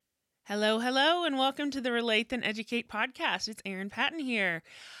Hello, and welcome to the Relate Then Educate podcast. It's Erin Patton here.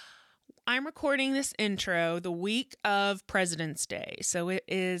 I'm recording this intro the week of President's Day, so it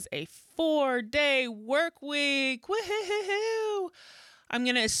is a 4-day work week. Woohoo! I'm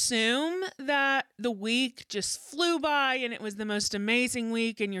going to assume that the week just flew by and it was the most amazing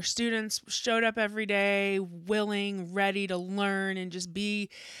week and your students showed up every day willing, ready to learn and just be,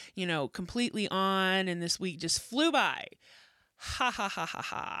 completely on, and this week just flew by. Ha ha ha ha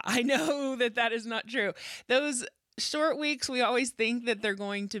ha. I know that is not true. Those short weeks, we always think that they're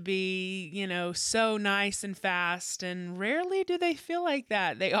going to be, so nice and fast, and rarely do they feel like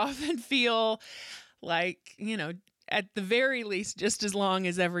that. They often feel like, at the very least, just as long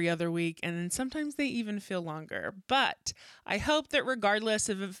as every other week. And then sometimes they even feel longer. But I hope that regardless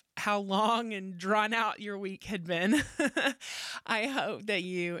of how long and drawn out your week had been, I hope that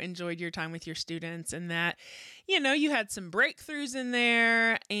you enjoyed your time with your students and that, you had some breakthroughs in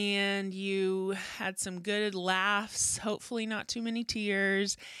there and you had some good laughs, hopefully not too many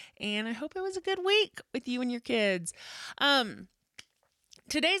tears. And I hope it was a good week with you and your kids.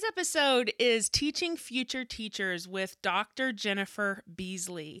 Today's episode is Teaching Future Teachers with Dr. Jennifer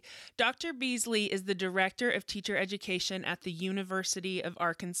Beasley. Dr. Beasley is the Director of Teacher Education at the University of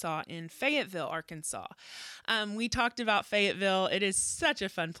Arkansas in Fayetteville, Arkansas. We talked about Fayetteville. It is such a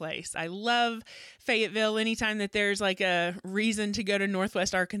fun place. I love Fayetteville. Anytime that there's like a reason to go to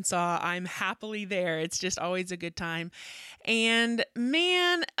Northwest Arkansas, I'm happily there. It's just always a good time. And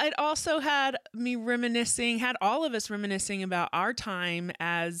man, it also had all of us reminiscing about our time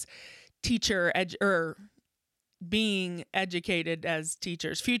as being educated as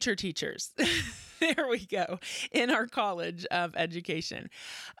teachers, future teachers. There we go, in our college of education.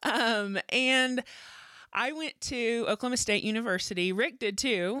 And I went to Oklahoma State University. Rick did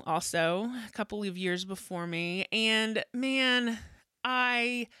too, also a couple of years before me. And man,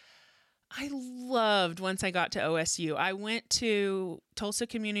 I loved once I got to OSU. I went to Tulsa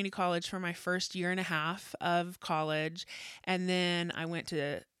Community College for my first year and a half of college. And then I went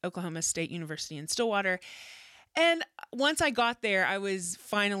to Oklahoma State University in Stillwater. And once I got there, I was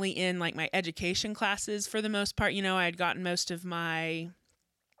finally in like my education classes for the most part. I had gotten most of my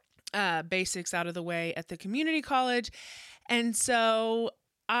basics out of the way at the community college. And so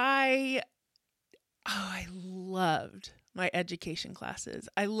I loved my education classes.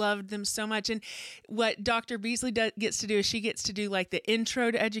 I loved them so much. And what Dr. Beasley gets to do is she gets to do like the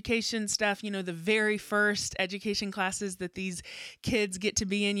intro to education stuff, the very first education classes that these kids get to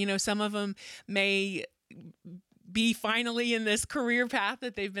be in. Some of them may be finally in this career path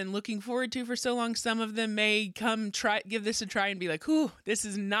that they've been looking forward to for so long. Some of them may give this a try and be like, "Ooh, this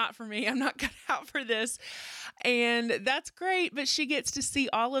is not for me. I'm not cut out for this." And that's great. But she gets to see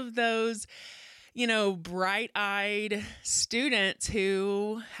all of those bright-eyed students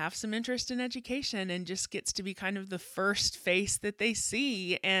who have some interest in education and just gets to be kind of the first face that they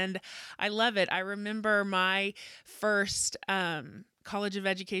see. And I love it. I remember my first College of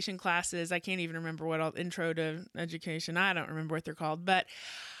Education classes. I can't even remember what intro to education. I don't remember what they're called, but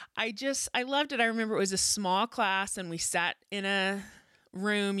I loved it. I remember it was a small class and we sat in a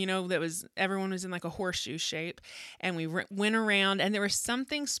room, everyone was in like a horseshoe shape, and we went around, and there was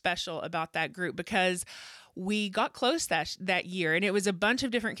something special about that group because we got close that year, and it was a bunch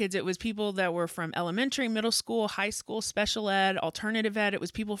of different kids. It was people that were from elementary, middle school, high school, special ed, alternative ed. It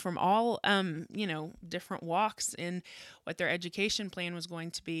was people from all, different walks in what their education plan was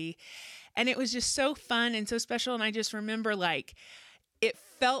going to be. And it was just so fun and so special. And I just remember it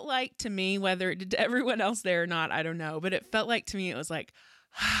felt like to me, whether it did to everyone else there or not, I don't know, but it felt like to me, it was like,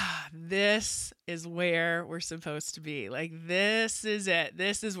 this is where we're supposed to be. Like, this is it.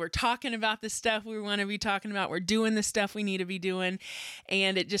 We're talking about the stuff we want to be talking about. We're doing the stuff we need to be doing.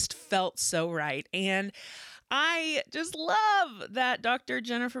 And it just felt so right. And I just love that Dr.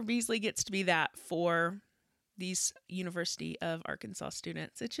 Jennifer Beasley gets to be that for these University of Arkansas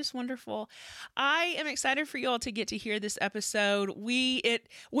students. It's just wonderful. I am excited for you all to get to hear this episode. It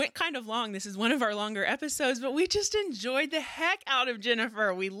went kind of long. This is one of our longer episodes, but we just enjoyed the heck out of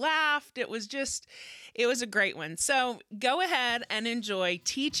Jennifer. We laughed. It was a great one. So go ahead and enjoy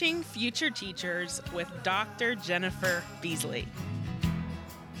Teaching Future Teachers with Dr. Jennifer Beasley.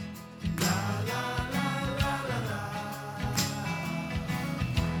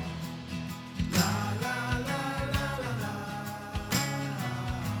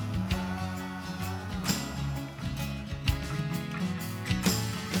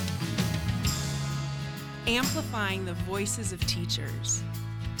 Amplifying the voices of teachers.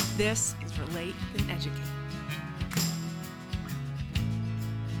 This is Relate Then Educate.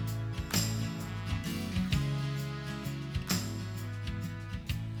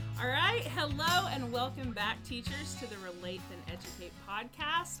 All right. right, hello and welcome back, teachers, to the Relate Then Educate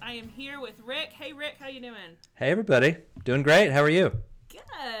podcast. I am here with Rick. Hey, Rick, how you doing? Hey, everybody. Doing great. How are you?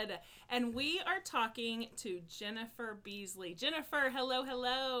 Good. And we are talking to Jennifer Beasley. Jennifer, hello,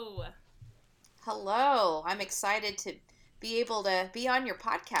 hello. Hello. I'm excited to be able to be on your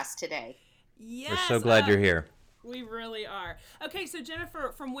podcast today. Yes. We're so glad you're here. We really are. Okay, so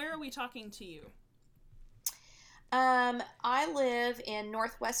Jennifer, from where are we talking to you? I live in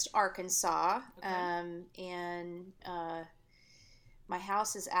Northwest Arkansas, Okay. and my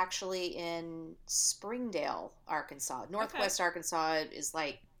house is actually in Springdale, Arkansas. Northwest Arkansas is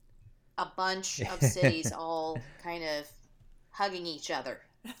like a bunch of cities all kind of hugging each other.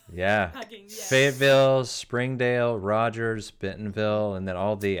 Yeah. Hugging, yes. Fayetteville, Springdale, Rogers, Bentonville, and then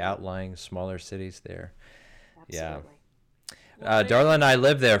all the outlying smaller cities there. Absolutely. Darla and I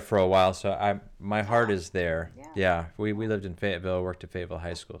lived there for a while, so my heart is there. Yeah. We lived in Fayetteville, worked at Fayetteville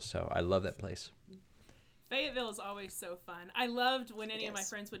High School, so I love that place. Fayetteville is always so fun. I loved when any of my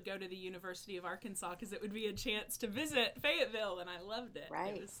friends would go to the University of Arkansas because it would be a chance to visit Fayetteville, and I loved it.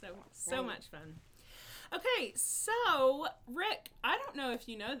 Right. It was so much fun. Okay, so Rick, I don't know if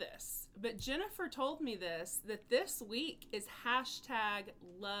you know this, but Jennifer told me that this week is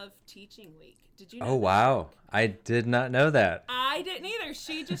 #Love Teaching Week. Did you know that? Wow. I did not know that. I didn't either.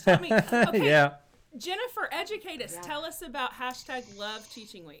 She just told me. Okay, yeah. Jennifer, educate us. Yeah. Tell us about #Love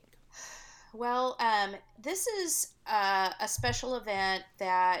Teaching Week. Well, this is a special event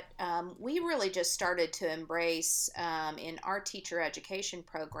that we really just started to embrace in our teacher education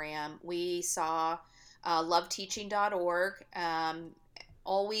program. We saw loveteaching.org.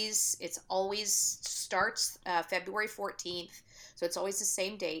 It always starts February 14th, so it's always the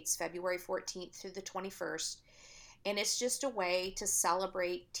same dates, February 14th through the 21st, and it's just a way to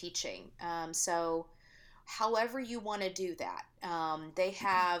celebrate teaching. So however you want to do that. They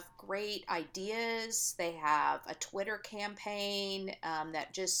have great ideas. They have a Twitter campaign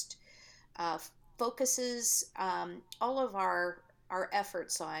that just focuses all of our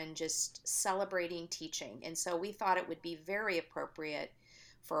efforts on just celebrating teaching. And so we thought it would be very appropriate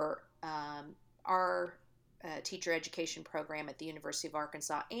for our teacher education program at the University of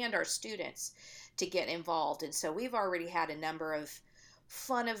Arkansas and our students to get involved. And so we've already had a number of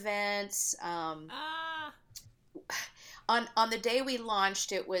fun events. On the day we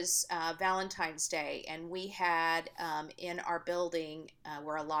launched, it was Valentine's Day, and we had in our building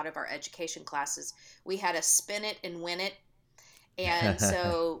where a lot of our education classes, we had a spin it and win it. And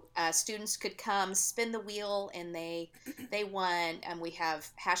so students could come spin the wheel, and they won. And we have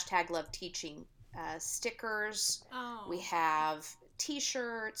 #LoveTeaching stickers. Oh. We have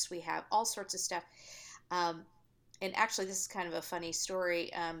T-shirts. We have all sorts of stuff. And actually, this is kind of a funny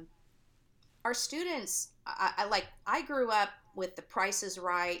story. Our students, I grew up with The Price is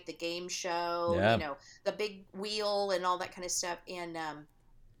Right, the game show, the big wheel and all that kind of stuff. And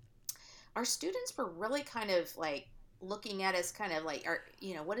our students were really kind of like looking at us kind of like,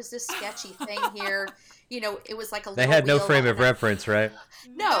 what is this sketchy thing here? It was like a little They had no wheel frame of reference, right?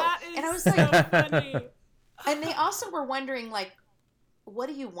 No. And I was like, so funny. And they also were wondering, like, what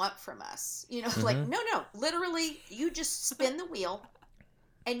do you want from us? Like, no, literally, you just spin the wheel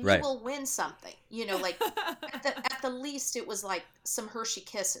and you will win something. Like at the least, it was like some Hershey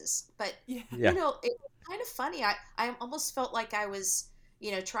Kisses. But, it was kind of funny. I almost felt like I was,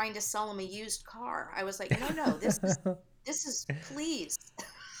 trying to sell them a used car. I was like, no, this is please.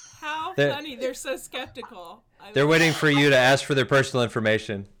 How funny. They're so skeptical. They're waiting for you to ask for their personal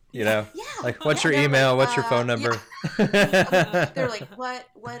information. Like, what's your email? What's your phone number? They're like, what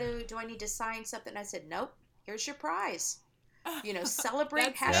do I need to sign something? I said, nope, here's your prize.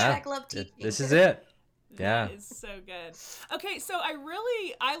 Celebrate #LoveTeaching. This is it. Yeah. That is so good. Okay, so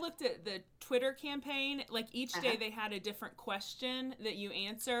I looked at the Twitter campaign. Like each day they had a different question that you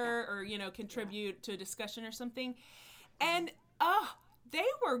answer or, contribute to a discussion or something. And they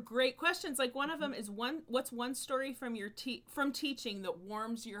were great questions. Like one of them is what's one story from your from teaching that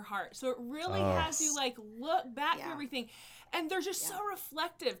warms your heart? So it really has you like look back at everything. And they're just so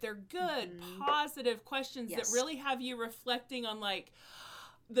reflective. They're good, positive questions that really have you reflecting on like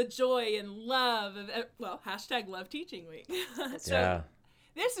the joy and love of #Love Teaching Week. So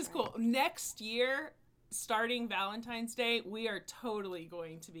this is cool. Next year, starting Valentine's Day, we are totally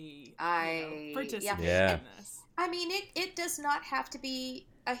going to be participating in this. I mean, it does not have to be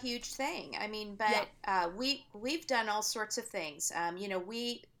a huge thing. I mean, but we've done all sorts of things.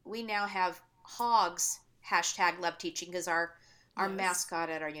 We now have hogs #LoveTeaching because our mascot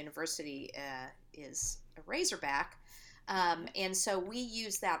at our university is a razorback. And so we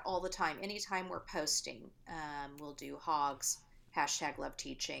use that all the time. Anytime we're posting, we'll do hogs hashtag love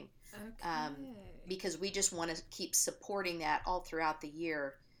teaching, Okay. because we just want to keep supporting that all throughout the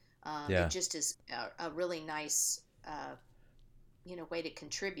year. It Yeah. just is a really nice, way to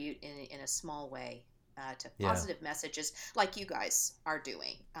contribute in a small way to Yeah. positive messages like you guys are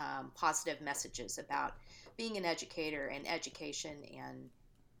doing. Positive messages about being an educator and education and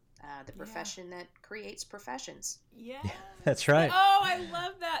the Yeah. profession that creates professions. Yes. Yeah, that's right. Oh, I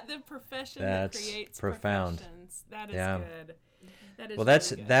love that. The profession that That's creates profound. professions. That is Yeah. good. That Well,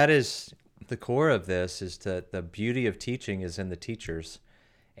 is really good. that is the core of this, is that the beauty of teaching is in the teachers.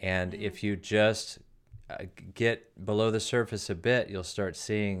 And Mm. if you just get below the surface a bit, you'll start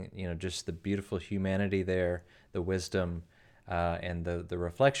seeing, just the beautiful humanity there, the wisdom, and the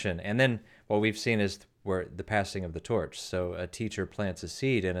reflection. And then what we've seen is where the passing of the torch. So a teacher plants a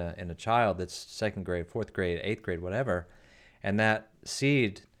seed in a child that's second grade, fourth grade, eighth grade, whatever, and that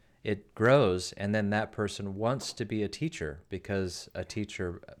seed, it grows, and then that person wants to be a teacher because a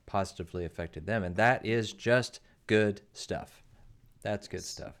teacher positively affected them, and that is just good stuff. That's good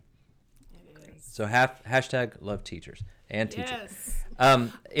stuff. It is. So hashtag love teachers and teachers.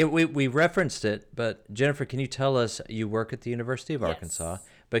 Yes. We referenced it, but Jennifer, can you tell us, you work at the University of Arkansas, Yes.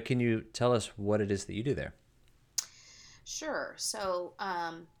 but can you tell us what it is that you do there? Sure. So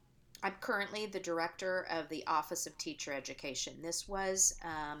I'm currently the director of the Office of Teacher Education. This was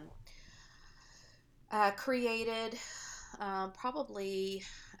created probably,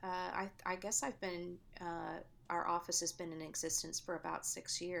 I guess our office has been in existence for about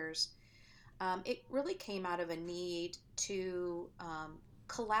 6 years. It really came out of a need to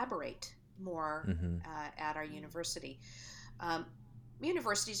collaborate more Mm-hmm. at our university. Um,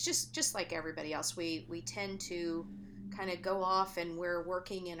 Universities, just like everybody else, we tend to kind of go off and we're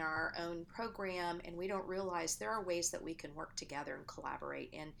working in our own program, and we don't realize there are ways that we can work together and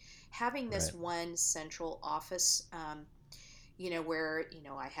collaborate. And having Right. this one central office, where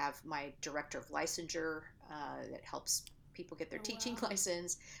I have my director of licensure that helps people get their Oh, teaching wow.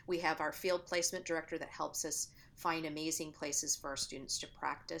 license. We have our field placement director that helps us find amazing places for our students to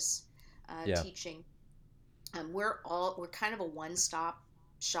practice Yeah. teaching. We're kind of a one-stop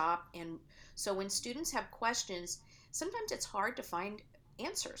shop, and so when students have questions, sometimes it's hard to find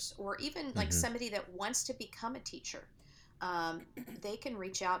answers, or even like Mm-hmm. somebody that wants to become a teacher. um, they can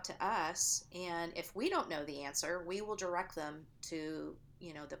reach out to us, and if we don't know the answer, we will direct them to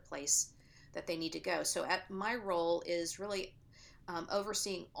the place that they need to go. So my role is really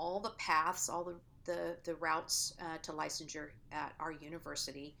overseeing all the paths, all the routes to licensure at our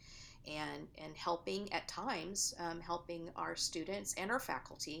university, and helping at times, helping our students and our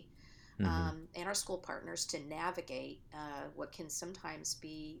faculty, Mm-hmm. and our school partners to navigate what can sometimes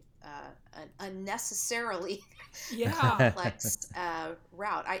be an unnecessarily Yeah. complex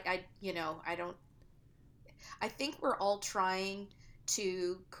route. I don't. I think we're all trying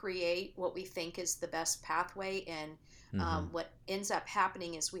to create what we think is the best pathway, and Mm-hmm. what ends up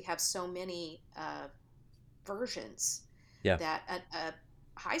happening is we have so many versions Yeah. that a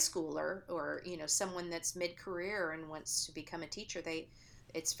high schooler, or someone that's mid-career and wants to become a teacher,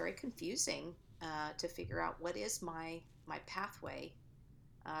 it's very confusing to figure out what is my pathway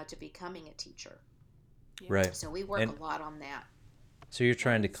to becoming a teacher. Yeah. Right. So we work And a lot on that. so you're That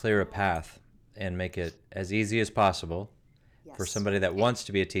trying to is clear a cool. path and make it as easy as possible for Yes. somebody that And, wants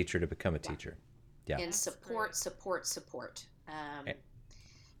to be a teacher to become a yeah. teacher. Yeah. And That's support, great. support, support. Eh,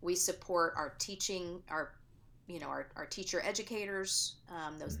 We support our teaching, our teacher educators,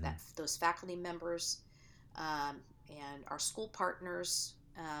 mhm. those faculty members, and our school partners,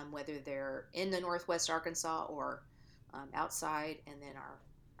 whether they're in the Northwest Arkansas or outside, and then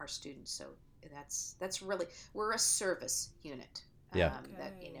our students. So that's really, we're a service unit. Yeah.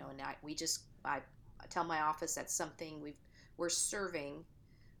 That Okay. and I tell my office that's something we're serving.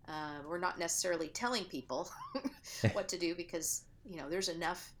 We're not necessarily telling people what to do, because there's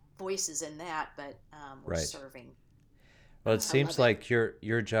enough voices in that, but we're Right. serving. Well, it I love seems it. like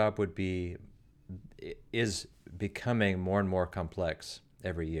your job is becoming more and more complex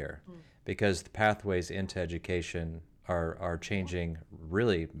every year, Mm. because the pathways into education are changing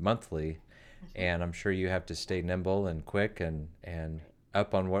really monthly, Mhm. and I'm sure you have to stay nimble and quick and Right.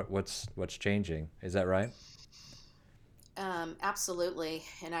 up on what's changing. Is that right? Absolutely.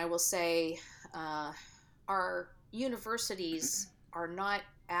 And I will say, uh, our universities are not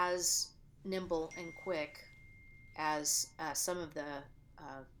as nimble and quick as some of the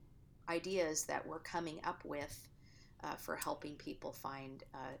uh, ideas that we're coming up with for helping people find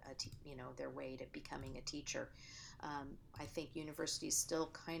their way to becoming a teacher. I think universities still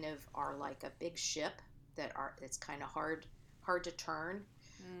kind of are like a big ship it's kind of hard to turn.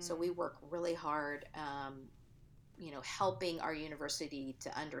 So we Mm. work really hard, helping our university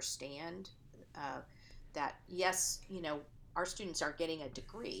to understand that, yes, our students are getting a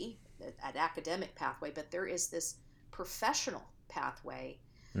degree, an academic pathway, but there is this professional pathway,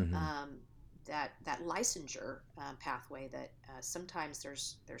 Mm-hmm. um, that licensure pathway that sometimes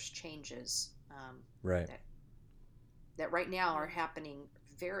there's changes Right. that right now Yeah. are happening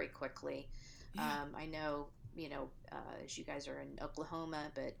very quickly. Yeah. I know, as you guys are in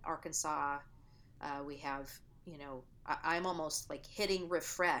Oklahoma, but Arkansas, we have, I'm almost like hitting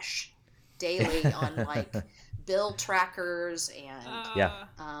refresh daily on like bill trackers and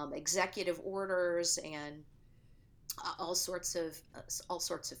Yeah. executive orders and all sorts of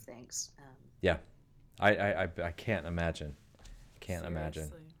things. Yeah. I can't imagine. Can't imagine.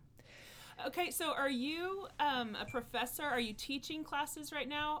 Seriously. Okay, so are you a professor? Are you teaching classes right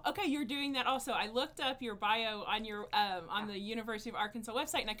now? Okay, you're doing that also. I looked up your bio on your on the University of Arkansas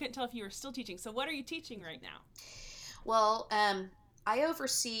website, and I couldn't tell if you were still teaching. So what are you teaching right now? Well, I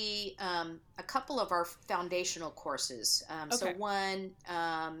oversee a couple of our foundational courses. So Okay. one,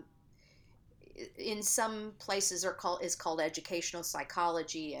 in some places is called educational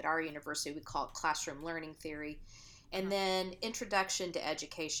psychology. At our university, we call it classroom learning theory. And Uh-huh. then introduction to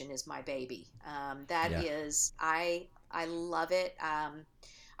education is my baby. That Yeah. is, I love it.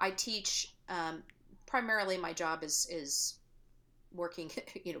 I teach, primarily my job is working,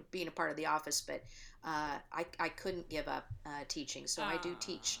 being a part of the office, but I couldn't give up teaching. So I do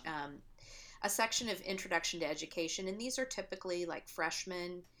teach Uh, a section of introduction to education, and these are typically like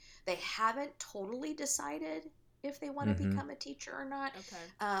freshmen. They haven't totally decided if they want to Mm-hmm. become a teacher or not.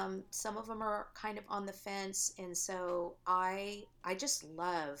 okay. Some of them are kind of on the fence, and so I just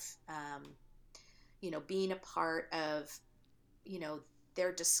love being a part of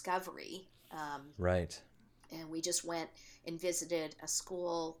their discovery. Right. And we just went and visited a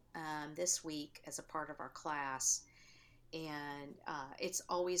school this week as a part of our class, and it's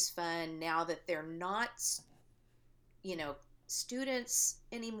always fun now that they're not you know students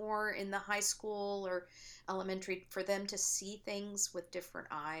anymore in the high school or elementary, for them to see things with different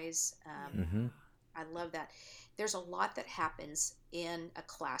eyes. Mm-hmm. Yeah. I love that. There's a lot that happens in a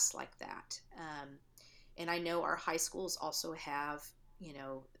class like that, and I know our high schools also have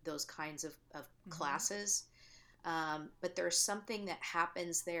those kinds of Mm-hmm. classes. But there's something that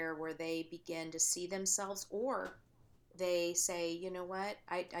happens there where they begin to see themselves, or they say, you know what,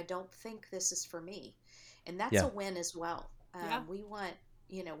 I don't think this is for me. And that's Yeah. a win as well. Yeah. We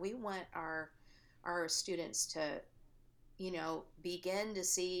want our students to, begin to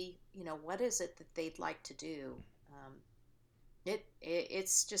see, what is it that they'd like to do. Um,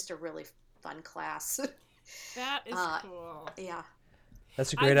 it's just a really fun class. That is uh, cool. yeah.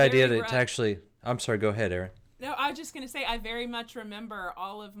 That's a I great idea very to actually. I'm sorry. Go ahead, Erin. No, I was just going to say I very much remember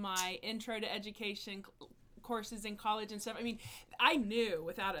all of my intro to education courses in college and stuff. I mean, I knew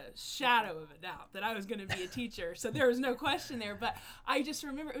without a shadow of a doubt that I was going to be a teacher, so there was no question there. But I just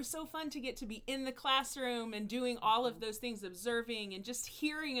remember it was so fun to get to be in the classroom and doing all of those things, observing and just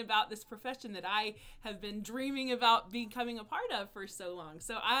hearing about this profession that I have been dreaming about becoming a part of for so long.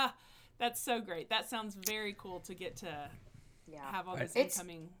 So that's so great. That sounds very cool to get to Yeah. have all I, this it's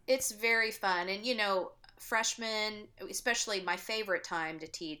incoming. it's very fun, and freshmen, especially, my favorite time to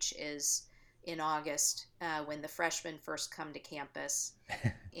teach is in August, when the freshmen first come to campus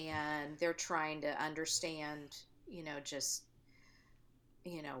and they're trying to understand, just,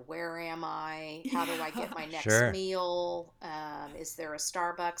 where am I, how do I Yeah. get my next sure. meal, is there a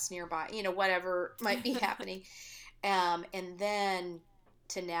Starbucks nearby, whatever might be happening. And then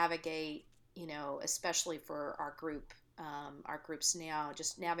to navigate, especially for our groups now,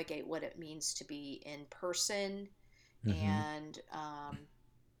 just navigate what it means to be in person, Mm-hmm.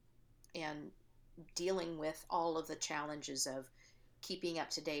 and dealing with all of the challenges of keeping up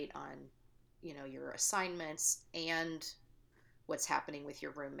to date on, your assignments and what's happening with your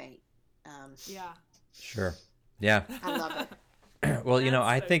roommate. Um, Yeah. Sure. Yeah. I love it. Well, That's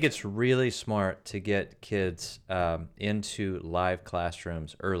I so think it's good. really smart to get kids into live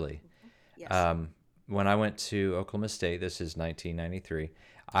classrooms early. Yes. Um, when I went to Oklahoma State, this is 1993,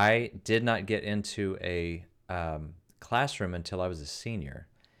 I did not get into a classroom until I was a senior.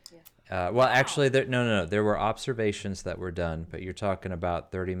 Yeah. Well, actually, Wow. no. There were observations that were done, but you're talking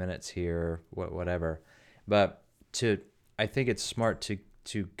about 30 minutes here, whatever. But to, I think it's smart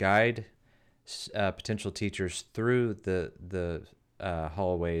to guide potential teachers through the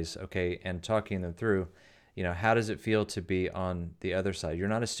hallways, okay, and talking them through. How does it feel to be on the other side? You're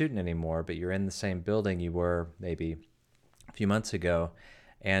not a student anymore, but you're in the same building you were maybe a few months ago,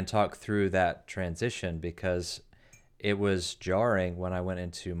 and talk through that transition, because it was jarring when I went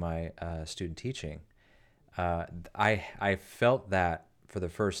into my student teaching. I felt that for the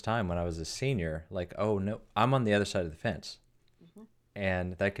first time when I was a senior, like, oh no, I'm on the other side of the fence, Hmm.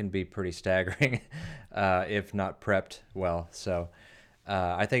 and that can be pretty staggering if not prepped well. So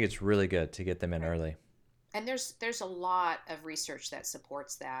I think it's really good to get them in Right. early. And there's a lot of research that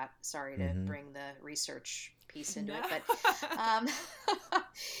supports that. Sorry to Hmm. bring the research piece into No. it, but um,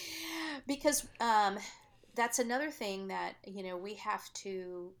 because that's another thing that we have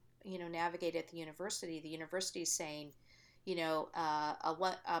to navigate at the university. The university is saying,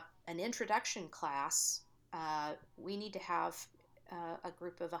 an introduction class. We need to have a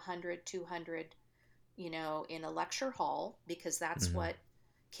group of 100, 200, in a lecture hall, because that's Hmm. what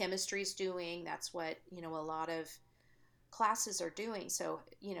chemistry is doing. That's what a lot of classes are doing. So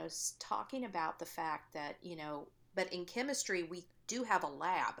talking about the fact that but in chemistry we do have a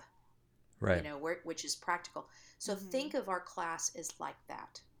lab, Right. which is practical. So Mm-hmm. think of our class as like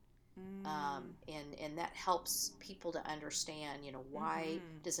that. Mm. And that helps people to understand, why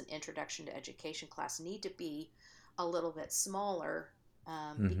Mm-hmm. does an introduction to education class need to be a little bit smaller,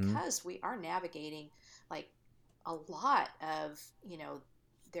 Hmm. because we are navigating like a lot of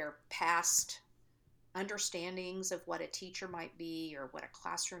their past understandings of what a teacher might be or what a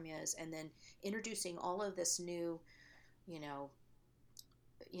classroom is, and then introducing all of this new, you know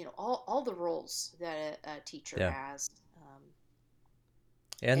all the roles that a teacher Yeah. has,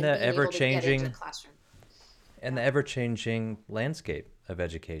 And and the being ever able to get into the changing classroom. and the Yeah. ever changing landscape of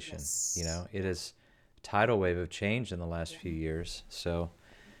education. You Yes. know, it Yeah. is a tidal wave of change in the last Yeah. few years. So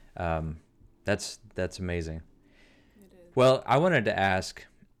um, that's amazing. It is. Well, I wanted to ask,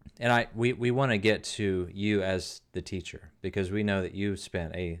 and we want to get to you as the teacher because we know that you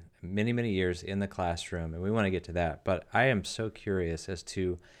spent a many years in the classroom, and we want to get to that. But I am so curious as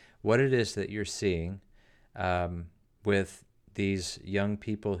to what it is that you're seeing um, with these young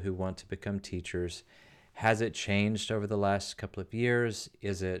people who want to become teachers. Has it changed over the last couple of years?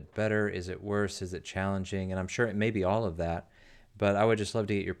 Is it better? Is it worse? Is it challenging? And I'm sure it may be all of that, but I would just love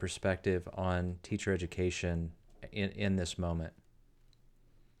to get your perspective on teacher education in this moment.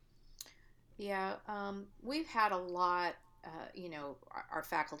 Yeah. We've had a lot. Our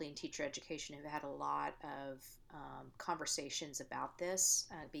faculty and teacher education have had a lot of conversations about this,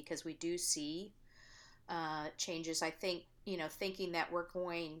 because we do see changes. I think, thinking that we're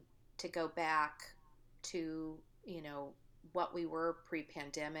going to go back to, what we were pre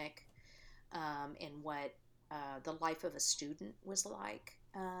pandemic, and what the life of a student was like,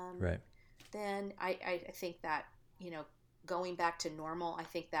 Right. then I think that, you know, going back to normal, I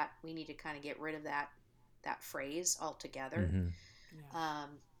think that we need to kind of get rid of that phrase altogether. Mm-hmm. Yeah. Um,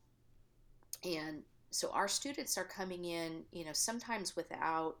 and so our students are coming in, sometimes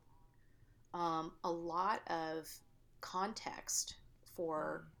without a lot of context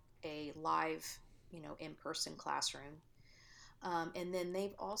for Mm. a live, in-person classroom. And then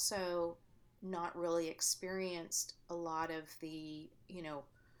they've also not really experienced a lot of the,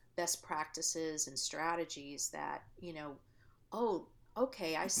 best practices and strategies that, oh,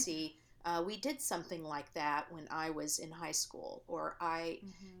 okay, I see. We did something like that when I was in high school, or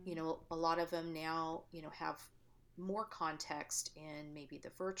Mm-hmm. a lot of them now, have more context in maybe the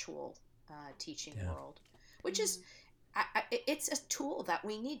virtual teaching Yeah. world, which is, Mm-hmm. it's a tool that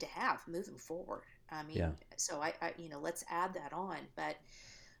we need to have moving forward. I Yeah. mean, so let's add that on, I but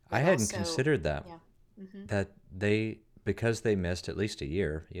hadn't also, considered that. yeah. Hmm. That because they missed at least a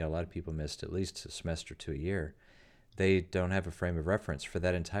year. You know, a lot of people missed at least a semester to a year. They don't have a frame of reference for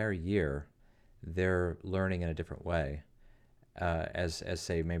that entire year. They're learning in a different way, as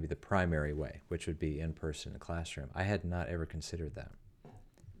say maybe the primary way, which would be in person in the classroom. I had not ever considered that.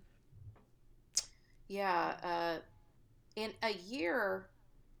 Yeah. In a year,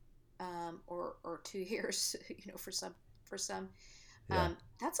 or 2 years, for some, Yeah.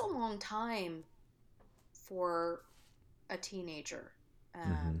 that's a long time for a teenager.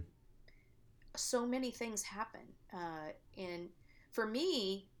 Mm-hmm. Um, so many things happen. And for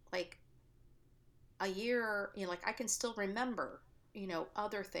me, like a year, like I can still remember,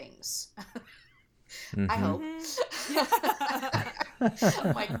 other things. I Mm-hmm. hope. Mm-hmm.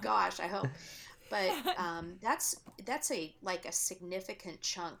 Yeah. My gosh, I hope. But that's a like a significant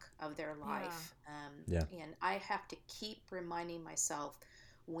chunk of their Yeah. life, Yeah. and I have to keep reminding myself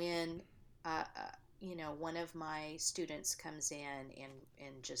when one of my students comes in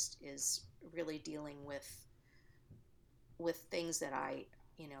and just is really dealing with things that I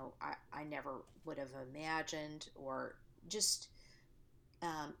never would have imagined, or just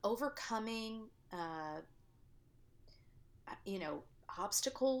overcoming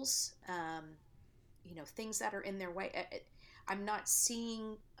obstacles, things that are in their way. I'm not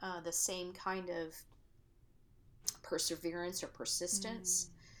seeing the same kind of perseverance or persistence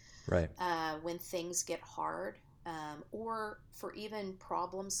Right. when things get hard, or for even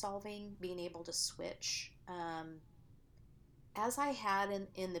problem solving, being able to switch, as I had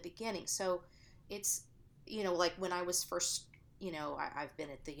in the beginning. So it's, like when I was first, I've been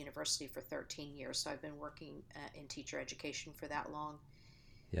at the university for 13 years, so I've been working in teacher education for that long.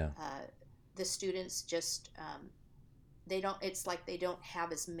 Yeah. Uh, the students just, they don't, it's like they don't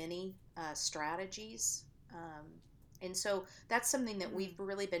have as many strategies. And so that's something that we've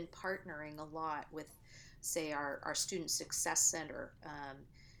really been partnering a lot with, say, our Student Success Center,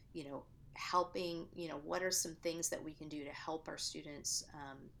 helping, what are some things that we can do to help our students,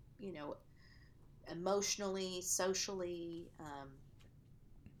 you know, emotionally, socially,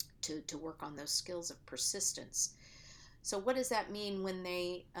 to work on those skills of persistence. So what does that mean when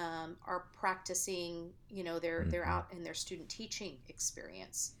they are practicing? They're Mm-hmm. out in their student teaching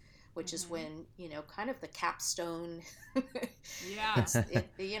experience, which is when kind of the capstone. Yeah.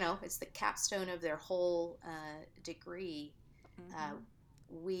 It's the capstone of their whole degree. Uh,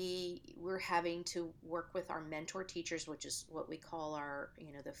 we're having to work with our mentor teachers, which is what we call our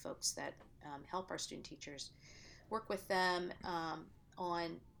the folks that help our student teachers, work with them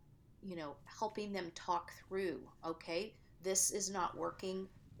on helping them talk through, okay, this is not working.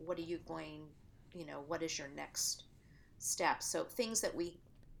 What are you going, what is your next step? So things that we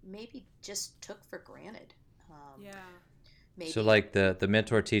maybe just took for granted. Yeah. So Maybe, like the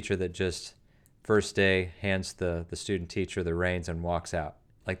mentor teacher that just first day hands the student teacher the reins and walks out.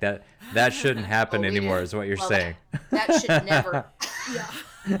 Like that shouldn't happen oh, we anymore did. is what you're Well, saying. that should never,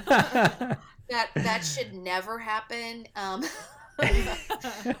 Yeah. that should never happen.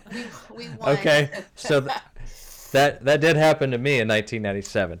 We want, Okay. So that did happen to me in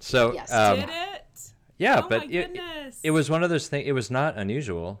 1997. So yes, Did yeah, it? yeah, Oh but my goodness. it was one of those things. It was not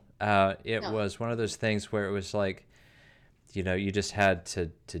unusual. It no, was one of those things where it was like, you just had to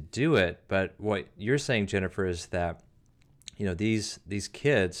do it. But what you're saying, Jennifer, is that these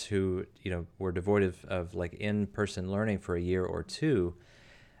kids who were devoid of like in-person learning for a year or two,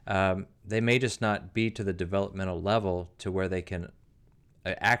 they may just not be to the developmental level to where they can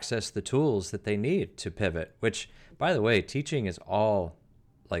access the tools that they need to pivot. Which, by the way, teaching is all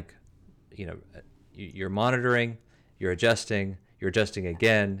like, you're monitoring, you're adjusting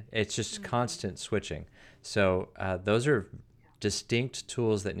again. It's just constant switching. So those are distinct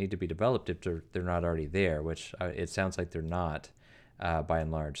tools that need to be developed if they're not already there, which it sounds like they're not, by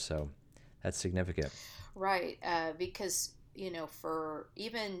and large. So that's significant. right, because for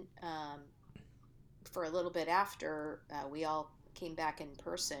even for a little bit after we all came back in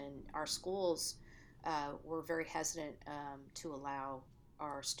person, our schools were very hesitant to allow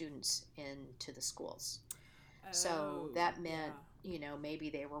our students into the schools. So Oh, that meant, yeah. maybe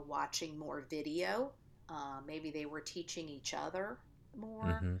they were watching more video, maybe they were teaching each other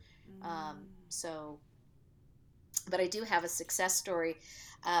more. Mm-hmm. So, but I do have a success story.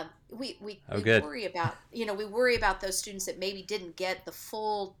 Oh, We good. worry about, we worry about those students that maybe didn't get the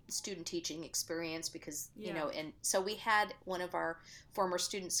full student teaching experience because, Yeah. and so we had one of our former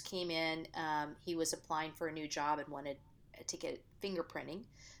students came in. He was applying for a new job and wanted to get fingerprinting,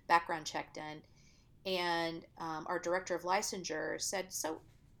 background check done. And our director of licensure said, so,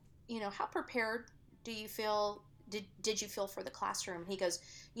 how prepared do you feel? Did you feel for the classroom? He goes,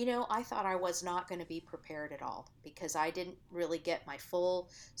 I thought I was not going to be prepared at all because I didn't really get my full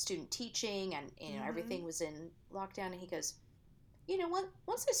student teaching, and everything was in lockdown. And he goes,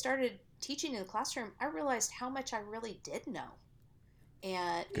 once I started teaching in the classroom, I realized how much I really did know.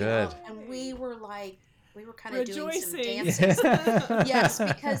 And Good. and Yay. we were kind of doing some Rejoicing. dances. Yes,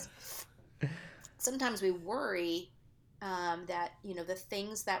 Yeah. because sometimes we worry that the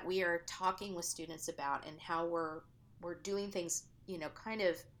things that we are talking with students about and how we're doing things, kind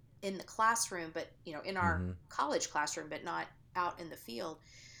of in the classroom, but in our Mm-hmm. college classroom, but not out in the field,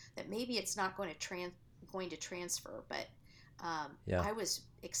 that maybe it's not going to transfer. But Yeah. I was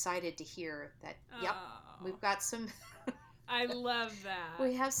excited to hear that. Yep, Oh, we've got some. I love that.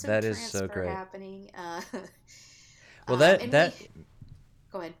 We have some That is so transfer great. happening. Well, that And that we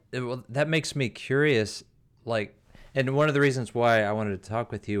go ahead. well, that makes me curious. Like, and one of the reasons why I wanted to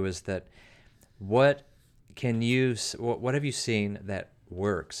talk with you is that what what have you seen that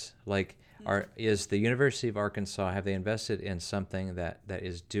works? Like, is the University of Arkansas, have they invested in something that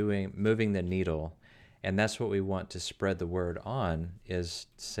is moving the needle? And that's what we want to spread the word on, is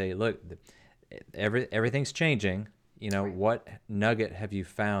say, look, everything's changing. Right. What nugget have you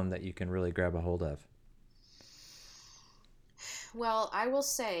found that you can really grab a hold of? Well, I will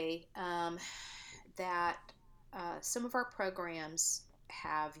say that some of our programs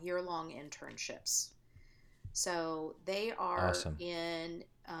have year-long internships. So they are Awesome. in,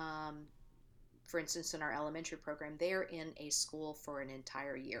 for instance, in our elementary program, they're in a school for an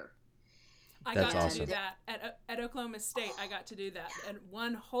entire year. I That's got to And do awesome. that at Oklahoma State. I oh, got to do that, yeah, and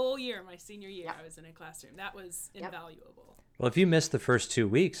one whole year, my senior year, yep, I was in a classroom. That was yep, invaluable. Well, if you miss the first 2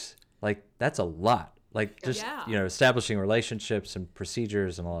 weeks, like that's a lot. Like yep. just, Yeah. establishing relationships and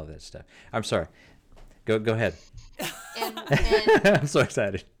procedures and all of that stuff. I'm sorry. Go ahead. And I'm so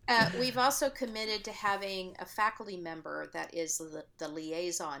excited. we've also committed to having a faculty member that is the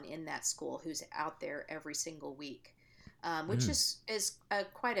liaison in that school who's out there every single week, which Mm, is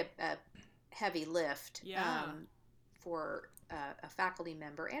quite a heavy lift Yeah. for a faculty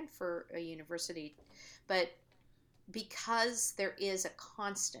member and for a university. But because there is a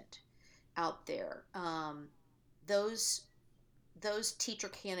constant out there, those those teacher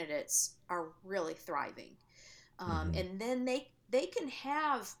candidates are really thriving, hmm and then they can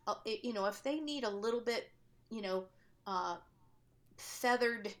have if they need a little bit, you know uh,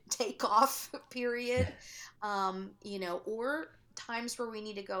 feathered takeoff period, or times where we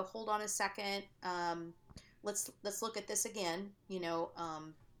need to go, hold on a second, let's look at this again,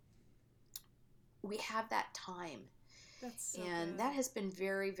 we have that time. That's so And good. that has been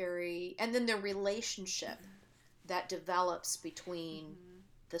very, very, and then the relationship that develops between Mm-hmm.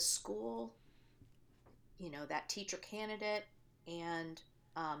 the school, that teacher candidate, and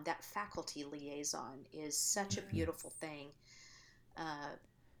that faculty liaison is such a Yes. beautiful thing, uh,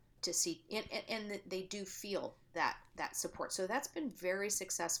 to see, and they do feel that support. So that's been very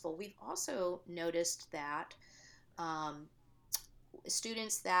successful. We've also noticed that um,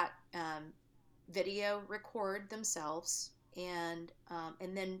 students that video record themselves, and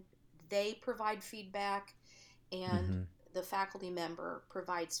then they provide feedback, and hmm the faculty member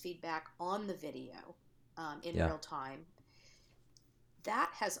provides feedback on the video, in Yeah. real time.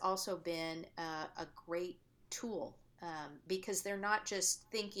 That has also been a great tool, because they're not just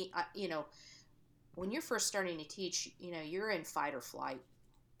thinking, when you're first starting to teach, you're in fight or flight.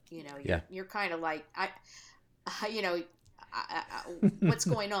 Yeah. Yeah. You're kind of like, you know what's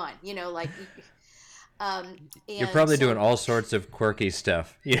going on, like, You're and probably doing so, all sorts of quirky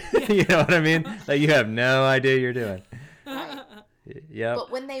stuff. You Yeah. you know what I mean? That you have no idea you're doing. right. Yep.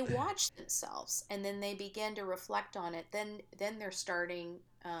 But when they watch themselves and then they begin to reflect on it, then they're starting,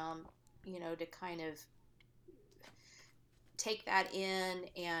 to kind of take that in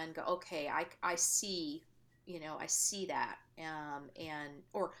and go, okay, I see, I see that, and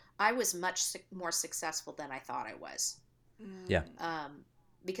or I was much more successful than I thought I was, Yeah. Mm.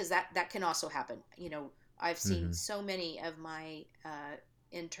 because that can also happen. I've seen hmm so many of my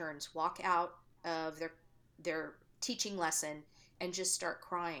interns walk out of their teaching lesson and just start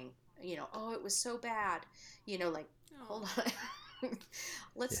crying. Oh, it was so bad. Like, hold Oh. on,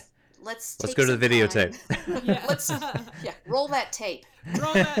 Yeah. let's let's Let's take go to some the time. videotape. Yeah. Let's, yeah, roll that tape.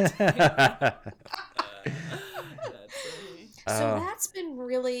 Roll that tape. That's funny. So Oh, that's been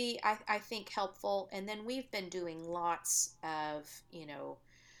really, I think, helpful. And then we've been doing lots of,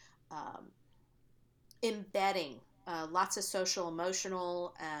 um, embedding, lots of social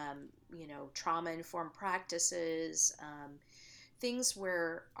emotional, trauma informed practices, things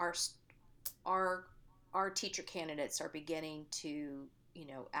where our our teacher candidates are beginning to,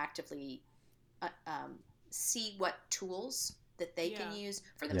 actively, um, see what tools that they can Yeah. use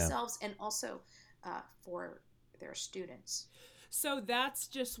for yeah. themselves, and also for their students. So that's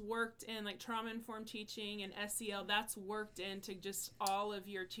just worked in like trauma informed teaching and SEL. That's worked into just all of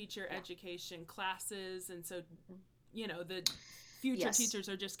your teacher Yeah. education classes. And so, Mhm. the future Yes. teachers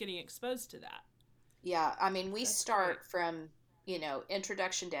are just getting exposed to that. Yeah. I mean, we That's great. start from,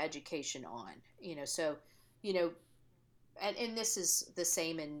 introduction to education on, so, you know, and this is the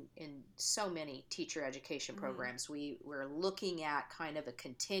same in so many teacher education Mm-hmm. programs. We're looking at kind of a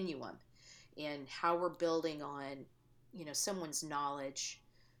continuum in how we're building on, someone's knowledge,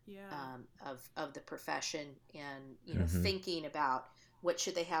 Yeah. of the profession, and, hmm thinking about what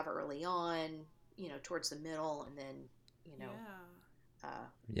should they have early on, towards the middle, and then, you know, Yeah. uh,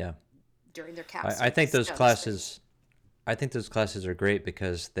 Yeah. during their I capstone think those studies. classes. I think those classes are great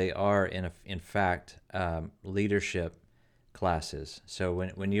because they are, in fact, leadership classes. So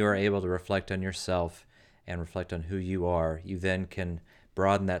when you are Mm-hmm. able to reflect on yourself and reflect on who you are, you then can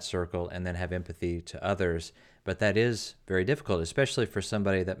broaden that circle and then have empathy to others. But that is very difficult, especially for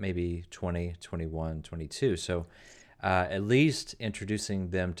somebody that may be 20, 21, 22. So at least introducing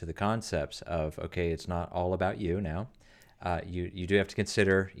them to the concepts of, okay, it's not all about you now. You do have to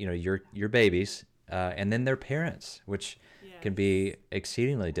consider, your babies, and then their parents, which can Yes. be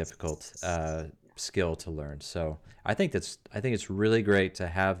exceedingly difficult skill to learn. So I think it's really great to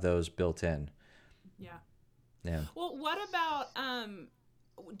have those built in. Yeah. Yeah. Well, what about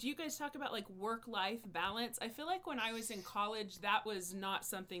do you guys talk about like work-life balance? I feel like when I was in college, that was not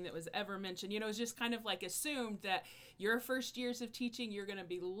something that was ever mentioned. It was just kind of like assumed that your first years of teaching, you're going to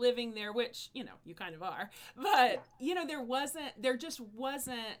be living there, which, you kind of are. But, there just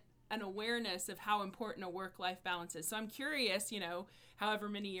wasn't an awareness of how important a work-life balance is. So I'm curious, however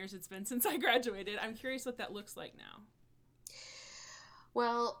many years it's been since I graduated, I'm curious what that looks like now.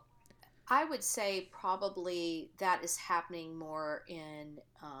 Well, I would say probably that is happening more in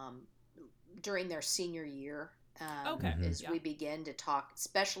during their senior year, Okay. as Yeah. we begin to talk,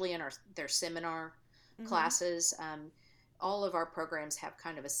 especially in their seminar Mm-hmm. classes. All of our programs have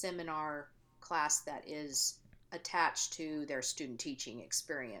kind of a seminar class that is attached to their student teaching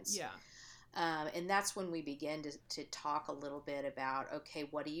experience. Yeah. And that's when we begin to talk a little bit about, okay,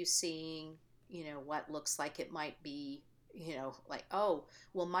 what are you seeing? What looks like it might be, like, oh,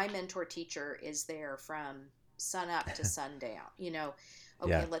 well, my mentor teacher is there from sun up to sundown, okay,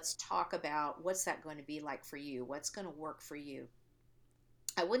 Yeah. let's talk about what's that going to be like for you? What's going to work for you?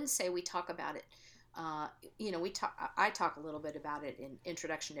 I wouldn't say we talk about it. I talk a little bit about it in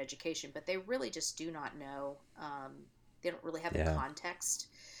Introduction to Education, but they really just do not know. They don't really have the Yeah. context.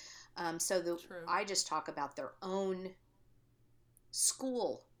 True. I just talk about their own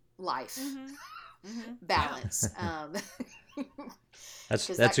school life balance.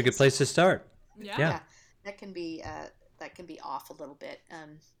 That's a good place to start. Yeah. That can be off a little bit.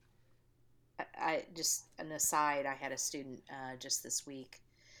 I just an aside. I had a student just this week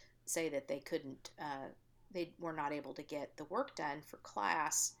say that they were not able to get the work done for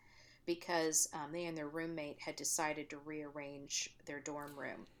class because they and their roommate had decided to rearrange their dorm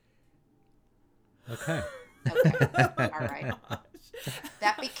room. Okay. Okay. All right.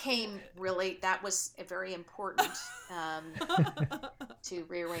 That was very important to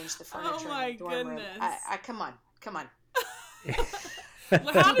rearrange the furniture in the dorm room. Come on.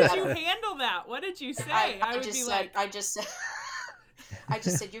 Well, how did you handle that? What did you say? I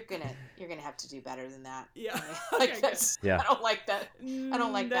just said you're gonna have to do better than that. Yeah. Like Okay, that's, Yeah. I don't like that. I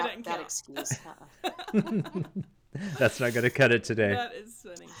don't like That that didn't excuse. That's not going to cut it today. That is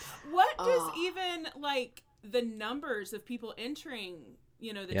funny. What does even like the numbers of people entering,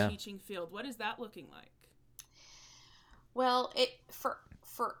 the teaching field? What is that looking like? Well,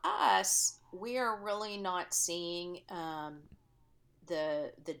 for us, we are really not seeing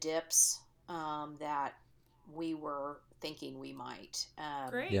the dips that we were thinking we might.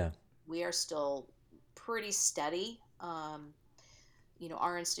 Great. Yeah. We are still pretty steady.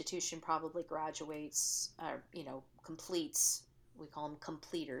 Our institution probably graduates, completes, we call them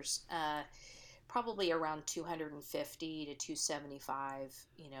completers, probably around 250 to 275,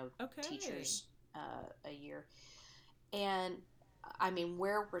 Okay. teachers a year. And I mean,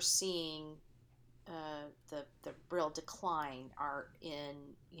 where we're seeing the real decline are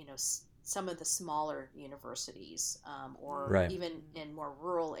in, some of the smaller universities, or Right. even in more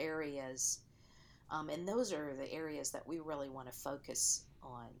rural areas. And those are the areas that we really want to focus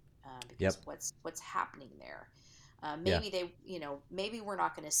on, because what's happening there. Maybe maybe we're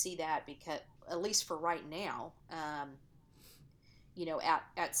not going to see that because, at least for right now, at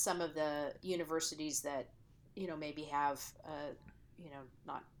some of the universities that, maybe have,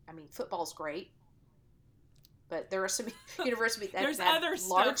 not, I mean, football's great, but there are some universities that There's have other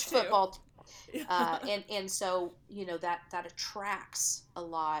large stuff, too. football, and so that attracts a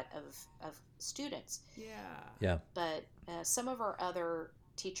lot of students. Yeah. But some of our other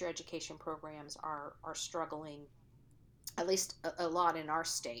teacher education programs are struggling, at least a lot in our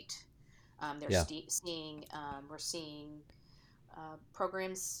state. We're seeing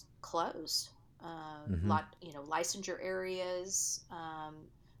programs close. Licensure areas,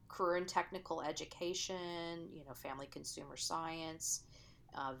 career and technical education, family consumer science,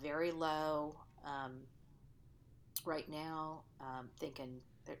 very low right now. Thinking,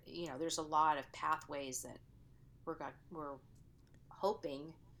 there's a lot of pathways that we're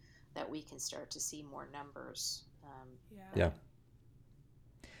hoping that we can start to see more numbers.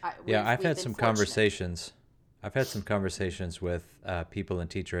 I've had some conversations. I've had some conversations with people in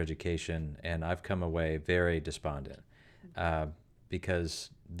teacher education, and I've come away very despondent because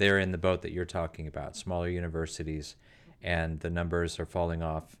they're in the boat that you're talking about, smaller universities, and the numbers are falling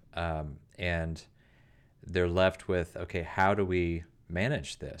off, and they're left with, okay, how do we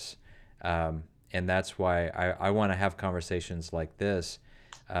manage this? And that's why I want to have conversations like this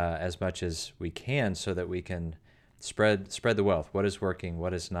as much as we can, so that we can spread the wealth. What is working?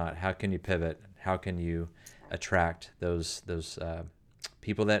 What is not? How can you pivot? How can you attract those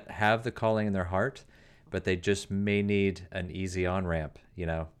people that have the calling in their heart, but they just may need an easy on ramp,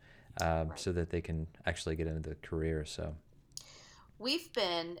 Right. so that they can actually get into the career. So We've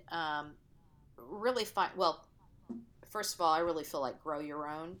been really fun. Well, first of all, I really feel like grow your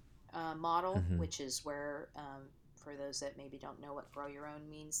own model, hmm which is where, for those that maybe don't know what grow your own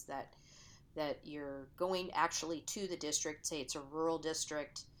means, that you're going actually to the district, say it's a rural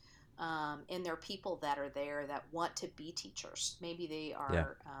district, and there are people that are there that want to be teachers. Maybe they yeah,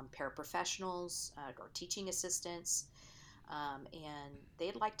 are paraprofessionals or teaching assistants, and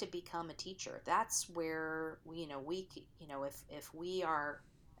they'd like to become a teacher. That's where if we are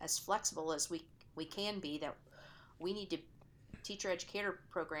as flexible as we can be, that we need to teacher educator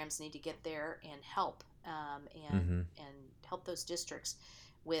programs need to get there and help, hmm and help those districts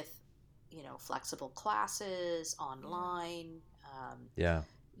with flexible classes online, yeah,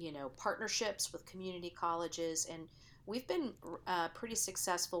 partnerships with community colleges, and we've been pretty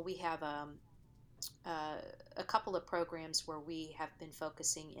successful. We have uh, a couple of programs where we have been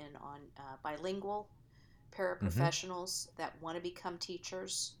focusing in on bilingual hmm paraprofessionals that want to become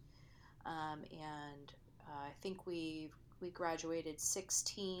teachers, and I think we graduated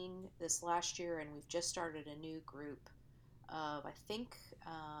 16 this last year, and we've just started a new group of, I think,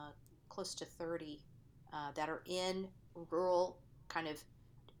 close to 30 that are in rural, kind of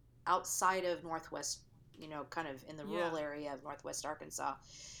outside of Northwest, kind of in the Yeah. rural area of Northwest Arkansas.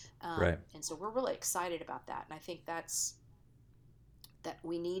 right, And so we're really excited about that. And I think that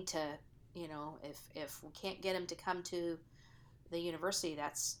we need to, if we can't get them to come to the university,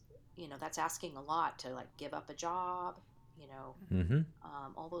 that's asking a lot, to like give up a job, you know, Mm-hmm. hmm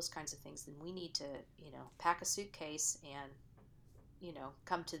all those kinds of things. Then we need to, pack a suitcase and,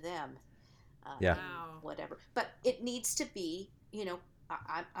 come to them, yeah, in Wow. whatever. But it needs to be,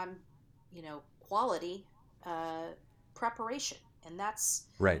 I'm quality uh, preparation, and that's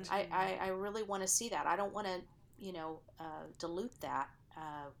right, I really want to see that. I don't want to, dilute that.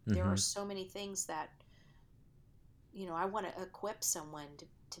 There are hmm so many things that I want to equip someone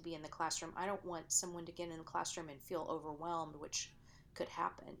to be in the classroom. I don't want someone to get in the classroom and feel overwhelmed, which could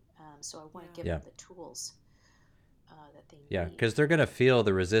happen. So I want to Yeah. give yeah. them the tools that they Yeah, need. because they're going to feel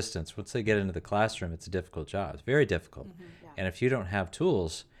the resistance. Once they get into the classroom, it's a difficult job. It's very difficult. Mm-hmm. Yeah. And if you don't have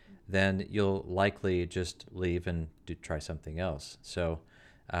tools, then you'll likely just leave and try something else. So,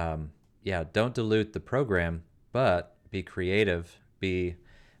 yeah, don't dilute the program, but be creative, be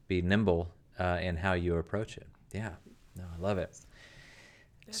nimble in how you approach it. Yeah, no, I love it.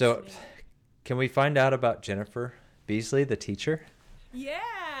 That's So, neat. can we find out about Jennifer Beasley, the teacher?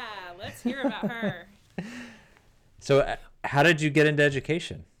 Yeah. Let's hear about her. So, how did you get into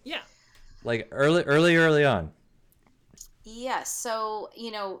education? Yeah. Like early on. Yes. So,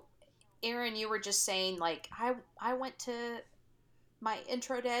 Erin, you were just saying, like, I went to my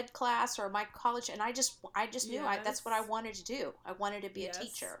intro to ed class or my college, and I just knew that's what I Yes. wanted to do. I wanted to be a Yes.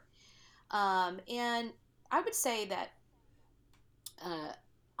 teacher. And I would say that uh,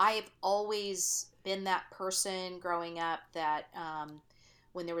 I've always been that person growing up that,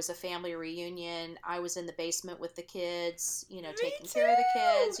 when there was a family reunion, I was in the basement with the kids, Me taking care of the too.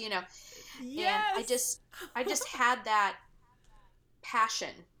 kids, and I Yes. just I just had that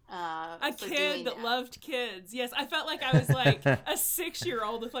passion A for kid doing that that. loved kids. Yes, I felt like I was like a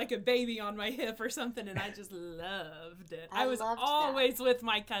 6-year-old with like a baby on my hip or something, and I just loved it. I I was loved that. always with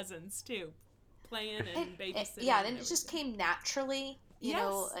my cousins too, playing And, and babysitting yeah, and and it just everything. came naturally.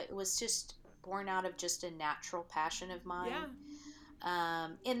 Yes. It was just born out of just a natural passion of mine. Yeah.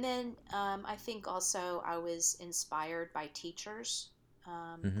 And then I think also I was inspired by teachers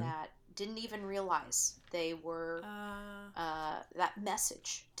hmm that didn't even realize they were that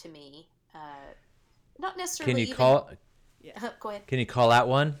message to me. Not Can necessarily you even. call Yeah. Go ahead. Can you call out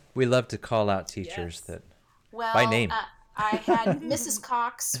one? We love to call out teachers Yes. that by Well, name. I had Mrs.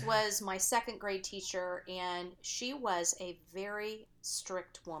 Cox was my second grade teacher, and she was a very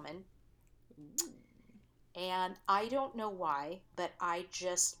strict woman. And I don't know why, but I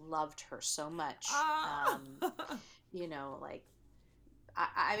just loved her so much. Ah. Like,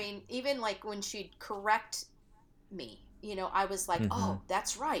 I mean, even like when she'd correct me, I was like, hmm oh,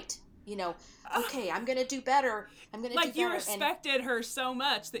 that's right. Okay, I'm going to do better. I'm going to do Like you better. And respected her so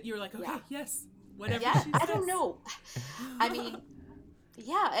much that you were like, yeah, okay, yes, whatever yeah, she I don't says. know. I mean,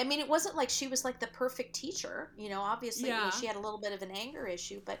 yeah, I mean, it wasn't like she was like the perfect teacher. Obviously, Yeah. she had a little bit of an anger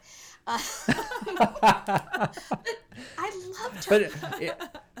issue, but uh, I loved her.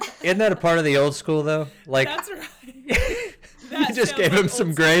 But isn't that a part of the old school though? Like That's right. you That just sounds gave like them old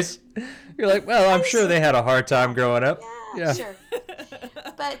some school. grace. You're like, well, I'm sure they had a hard time growing up. Yeah, Yeah. sure.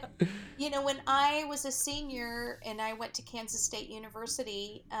 But when I was a senior and I went to Kansas State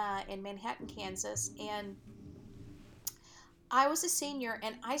University in Manhattan, Kansas, and I was a senior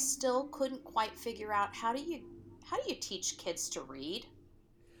and I still couldn't quite figure out how do you teach kids to read?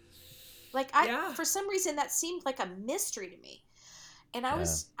 Like Yeah. for some reason that seemed like a mystery to me. And Yeah.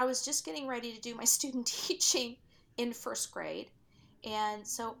 I was just getting ready to do my student teaching in first grade. And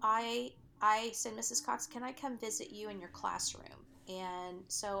so I said, Mrs. Cox, can I come visit you in your classroom? And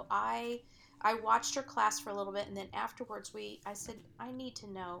so I watched her class for a little bit, and then afterwards I said, I need to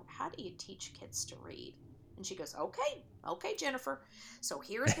know, how do you teach kids to read? And she goes, okay, Jennifer. So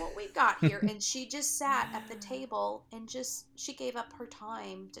here's what we've got here. And she just sat at the table and she gave up her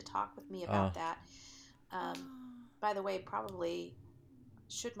time to talk with me Oh. about that. By the way, probably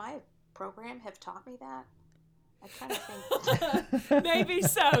should my program have taught me that? I kind of think Maybe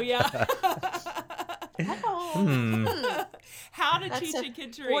so, yeah. How to teach a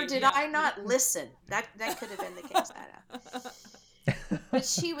kid to read. Or did I not listen? That could have been the case. I don't know. But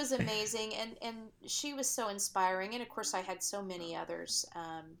she was amazing, and she was so inspiring. And of course, I had so many others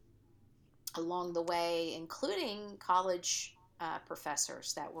along the way, including college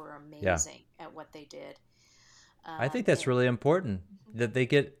professors that were Yeah. amazing at what they did. I think that's really important that they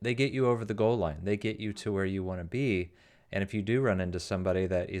get you over the goal line. They get you to where you want to be. And if you do run into somebody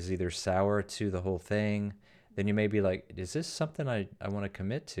that is either sour to the whole thing, then you may be like, is this something I want to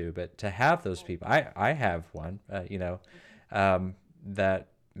commit to? But to have those people, I have one, that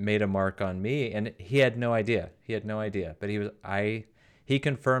made a mark on me, and he had no idea. But he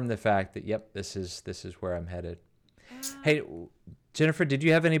confirmed the fact that, yep, this is where I'm headed. Hey, Jennifer, did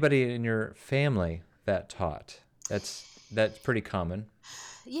you have anybody in your family that taught? That's pretty common.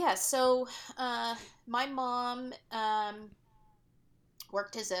 Yeah, so my mom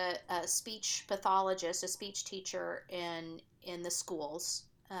worked as a speech pathologist, a speech teacher in the schools,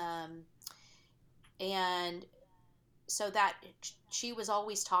 and so that she was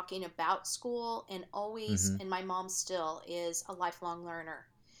always talking about school, and always, and my mom still is a lifelong learner,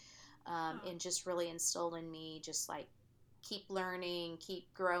 and just really instilled in me just like keep learning,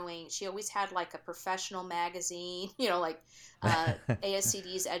 keep growing. She always had like a professional magazine, like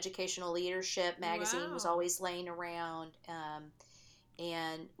ASCD's Educational Leadership magazine was Wow. always laying around,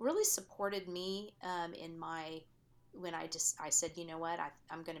 and really supported me in my when I said, you know what,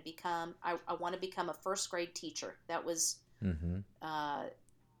 I'm going to become I want to become a first grade teacher. That was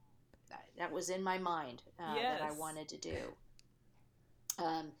that was in my mind that I wanted to do.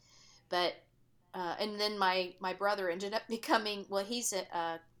 But and then my brother ended up becoming, well, he's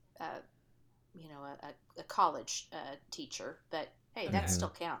a college teacher, but hey, that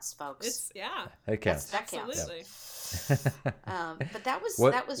still counts, folks. It counts. That counts. Absolutely. But that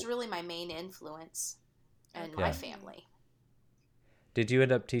was really my main influence in my family. Did you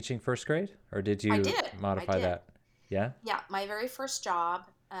end up teaching first grade, or did you modify that? Yeah. Yeah, my very first job,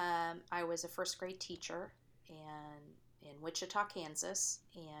 I was a first grade teacher in Wichita, Kansas,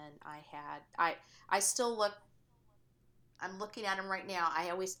 and I still look. I'm looking at them right now.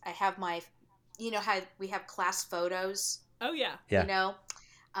 I have my, how we have class photos. Oh yeah. Yeah.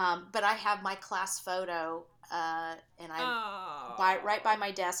 But I have my class photo, and I'm right by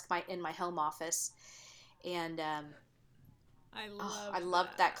my desk, in my home office, and I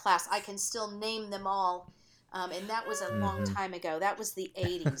loved that class. I can still name them all, and that was a long time ago. That was the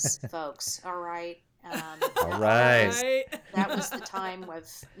 '80s, folks. All right. All right. That was the time of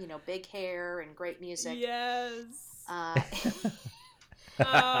big hair and great music. Yes. And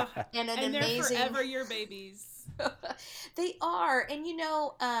they're forever your babies. They are, and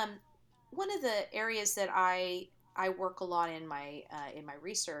one of the areas that I work a lot in my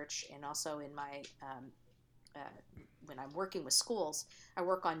research, and also in my when I'm working with schools, I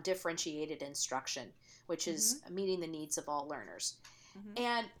work on differentiated instruction, which is meeting the needs of all learners.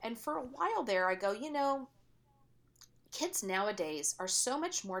 And for a while there, I go, kids nowadays are so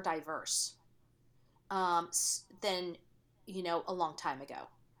much more diverse than a long time ago.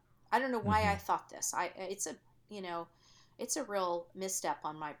 I don't know why I thought this. It's a real misstep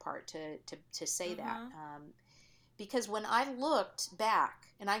on my part to say that, because when I looked back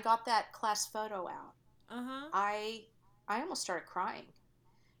and I got that class photo out, I almost started crying,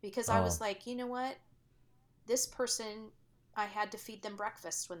 because I was like, you know what, this person, I had to feed them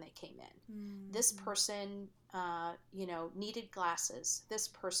breakfast when they came in. This person, needed glasses. This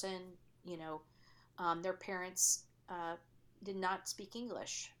person, their parents did not speak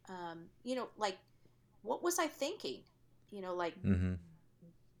English. Like, what was I thinking? The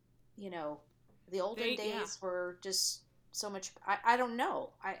olden days were just so much. I don't know.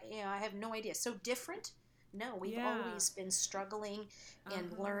 I have no idea. So different. No, we've always been struggling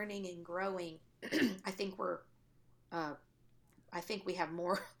and learning and growing. I think we have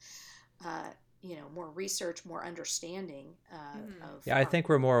more more research, more understanding of Yeah, I think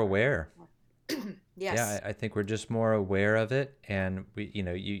we're more aware. Yes. Yeah, I think we're just more aware of it, and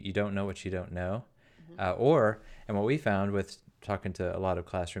you don't know what you don't know, and what we found with talking to a lot of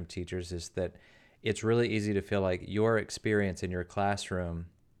classroom teachers is that it's really easy to feel like your experience in your classroom,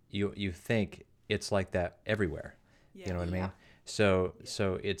 you think it's like that everywhere. Yeah. You know what I Yeah. mean?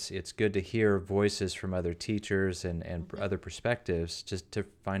 So it's good to hear voices from other teachers and other perspectives, just to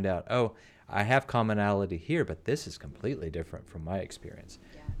find out, oh, I have commonality here, but this is completely different from my experience.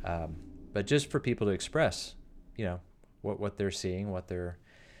 Yeah. But just for people to express, what they're seeing, what they're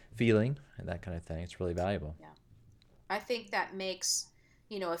feeling, and that kind of thing, it's really valuable. Yeah. I think that makes,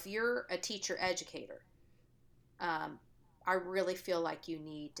 if you're a teacher educator, I really feel like you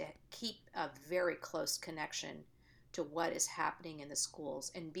need to keep a very close connection to what is happening in the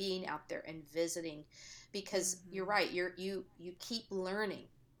schools and being out there and visiting, because you're right. You keep learning.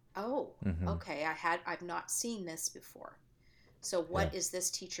 Oh, okay. I've not seen this before. So what is this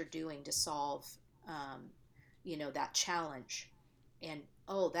teacher doing to solve, that challenge? And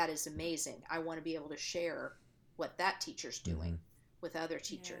oh, that is amazing. I want to be able to share what that teacher's doing with other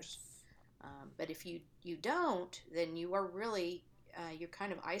teachers. Yes. But if you don't, then you are really you're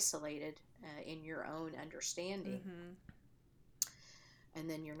kind of isolated in your own understanding, and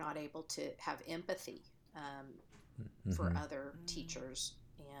then you're not able to have empathy for other teachers,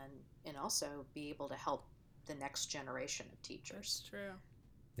 and also be able to help the next generation of teachers. That's true.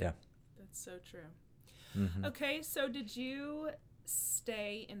 Yeah. That's so true. Okay, so did you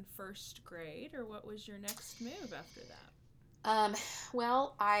stay in first grade, or what was your next move after that?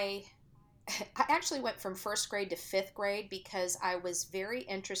 Well, I actually went from first grade to fifth grade because I was very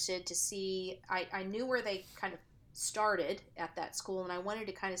interested to see. I knew where they kind of started at that school, and I wanted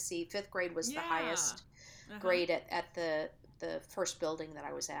to kind of see. Fifth grade was the highest grade at the first building that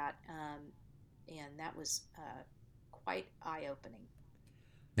I was at, and that was quite eye-opening.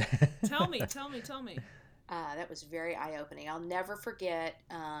 Tell me. That was very eye-opening. I'll never forget.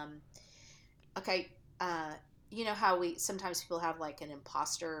 Okay, you know how sometimes people have like an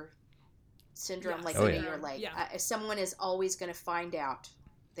imposter syndrome, Yeah. like Oh, you're like someone is always going to find out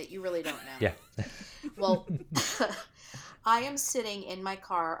that you really don't know. Yeah. Well, I am sitting in my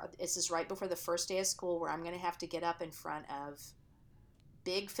car. This is right before the first day of school, where I'm going to have to get up in front of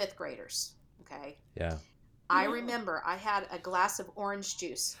big fifth graders. Okay. Yeah. I remember I had a glass of orange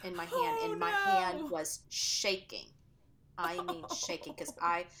juice in my hand, and my hand was shaking. I mean, shaking, because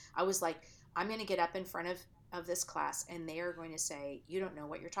I was like, I'm going to get up in front of this class, and they are going to say, you don't know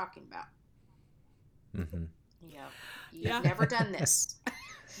what you're talking about. You've never done this.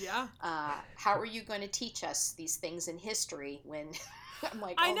 Yeah. How are you going to teach us these things in history when I'm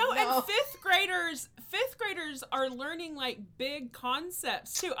like, I know, no. and fifth graders are learning like big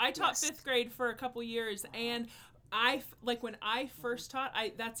concepts too. I taught fifth grade for a couple years, and when I first taught,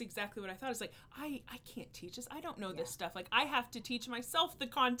 that's exactly what I thought. It's like, I can't teach this. I don't know this stuff. Like, I have to teach myself the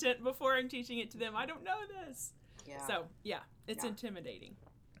content before I'm teaching it to them. I don't know this. Yeah. So it's intimidating.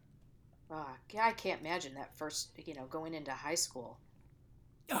 I can't imagine that first, going into high school.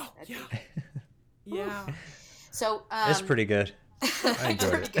 Oh, yeah. So it's pretty good. I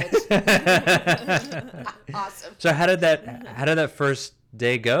enjoyed it. Awesome. So how did that first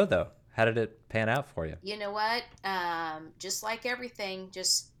day go, though? How did it pan out for you? You know what? Just like everything,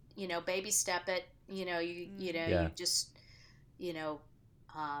 just baby step it. You just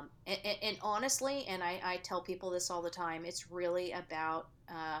and honestly, and I tell people this all the time. It's really about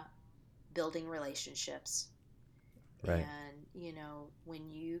building relationships. Right. And when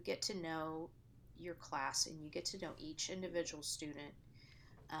you get to know your class and you get to know each individual student,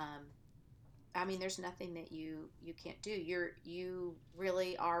 there's nothing that you can't do. You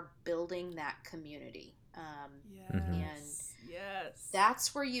really are building that community. And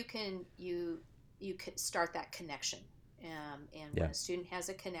that's where you can start that connection. And when a student has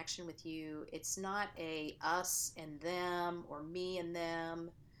a connection with you, it's not a us and them, or me and them,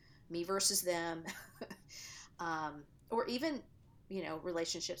 me versus them. Or even,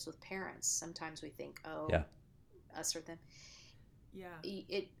 relationships with parents. Sometimes we think, us or them. Yeah.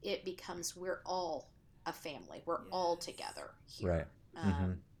 It becomes, we're all a family. We're all together here. Right.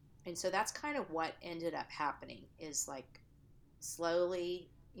 And so that's kind of what ended up happening, is like slowly,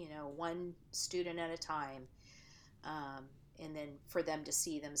 one student at a time. And then for them to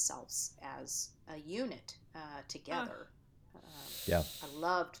see themselves as a unit together. I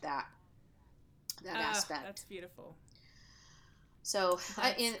loved that aspect. That's beautiful. So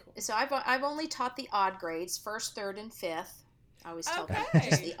I've only taught the odd grades, first, third, and fifth. I always tell people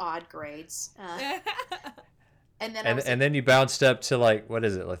just the odd grades. And then And then you bounced up to like, what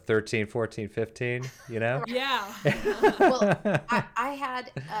is it, like 13, 14, 15, you know? Yeah. well, I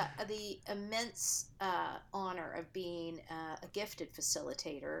had the immense honor of being a gifted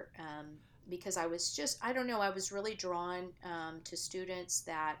facilitator, because I was just, I don't know, I was really drawn to students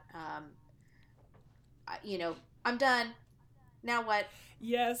that, you know, I'm done. Now what?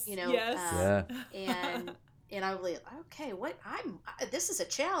 Yes. You know, Yes. Yeah. and I was like, okay, what this is a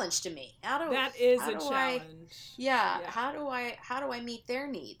challenge to me. That is how a do I, challenge. yeah, Yeah. how do I meet their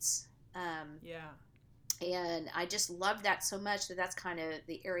needs? Yeah. And I just love that so much that that's kind of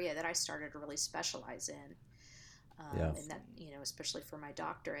the area that I started to really specialize in. Yeah. And that, you know, especially for my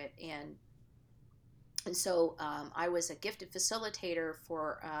doctorate. And so I was a gifted facilitator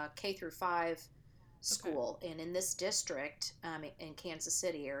for K through 5 school. Okay. And in this district, in Kansas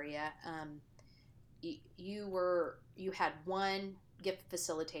City area, you had one gift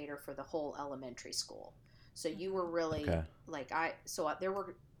facilitator for the whole elementary school. So you were really like I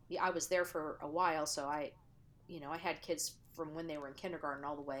was there for a while, so I had kids from when they were in kindergarten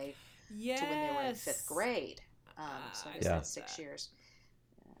all the way to when they were in 5th grade. So I guess that's 6 years.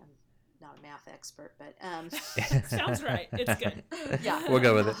 I'm not a math expert, but sounds right. It's good. Yeah, we'll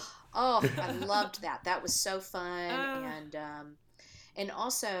go with it. Oh, I loved that. That was so fun. And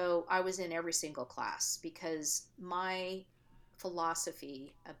also, I was in every single class because my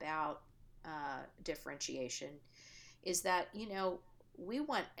philosophy about differentiation is that, you know, we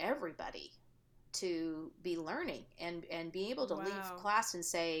want everybody to be learning and be able to leave class and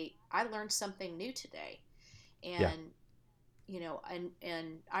say, I learned something new today. And, you know,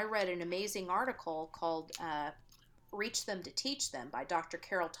 and I read an amazing article called Reach Them to Teach Them by Dr.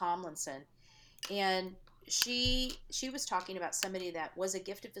 Carol Tomlinson. And she was talking about somebody that was a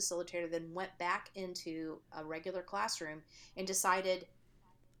gifted facilitator, then went back into a regular classroom and decided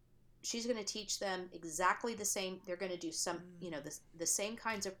she's going to teach them exactly the same. They're going to do some, you know, the same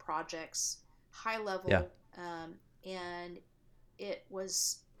kinds of projects, high level. And it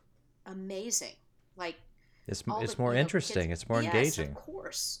was amazing. Like it's more interesting. Kids, it's more engaging. Of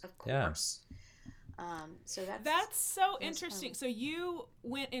course. So that's so interesting. Fun. So you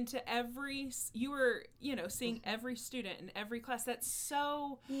went into you were, you know, seeing every student in every class. That's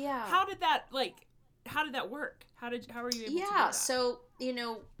so, how did that work? How were you able to do that? So, you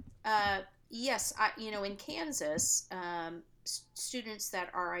know, yes, in Kansas, students that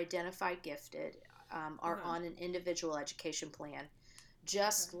are identified gifted are on an individual education plan,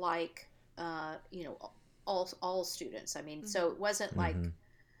 just like, you know, all students. I mean, so it wasn't like,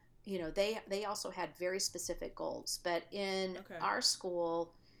 you know, they also had very specific goals. But in our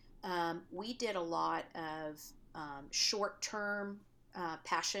school, we did a lot of short-term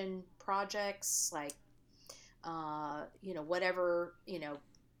passion projects, like, you know, whatever, you know,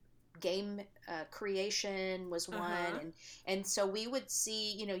 game creation was one. And so we would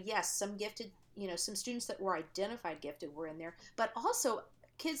see, you know, yes, some gifted, you know, some students that were identified gifted were in there, but also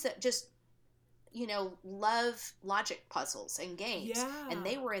kids that just, you know, love logic puzzles and games. And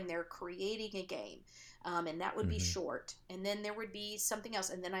they were in there creating a game. And that would be short. And then there would be something else.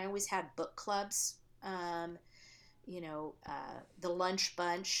 And then I always had book clubs. You know, the lunch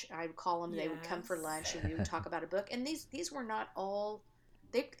bunch, I would call them. They would come for lunch and we would talk about a book. And these were not all,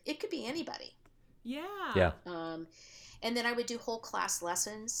 it could be anybody. Yeah. And then I would do whole class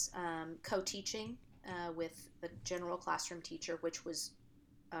lessons, co-teaching with the general classroom teacher, which was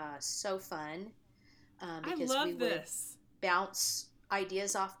so fun. Because I love we would this. bounce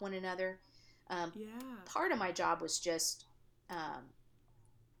ideas off one another. Part of my job was just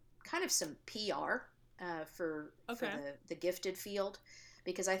kind of some PR for the gifted field,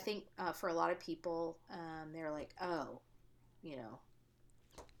 because I think for a lot of people, they're like, oh, you know,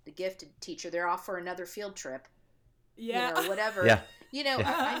 the gifted teacher, they're off for another field trip. You know, whatever. You know,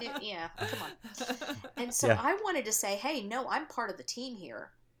 I knew, come on. And so I wanted to say, hey, no, I'm part of the team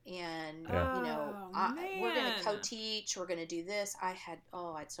here. And, you know, we're going to co-teach, we're going to do this. I had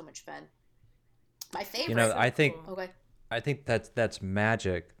so much fun. My favorite. You know, I think that's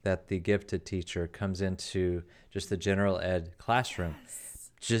magic that the gifted teacher comes into just the general ed classroom,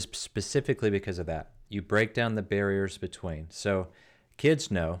 just specifically because of that. You break down the barriers between. So kids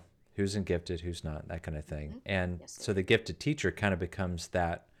know who's in gifted, who's not, that kind of thing. And so the gifted teacher kind of becomes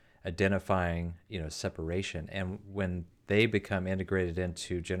that identifying, you know, separation. And when they become integrated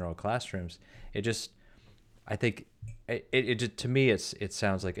into general classrooms, I think it just, to me, it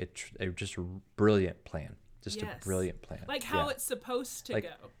sounds like just a brilliant plan. Just a brilliant plan. Like how it's supposed to go.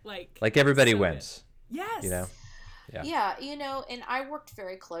 Like everybody wins. Good. Yes. You know? Yeah, you know, and I worked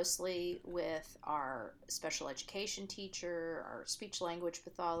very closely with our special education teacher, our speech language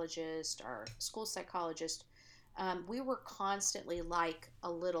pathologist, our school psychologist, we were constantly like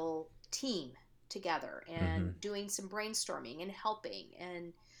a little team together Mm-hmm. and doing some brainstorming and helping.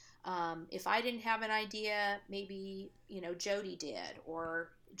 And if I didn't have an idea, maybe, Jody did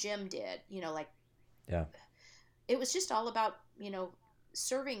or Jim did, like Yeah. it was just all about,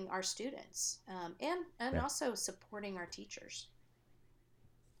 serving our students, and Yeah. also supporting our teachers.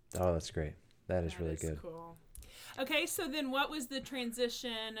 Oh, that's great. That is That really is good. cool. Okay, so then what was the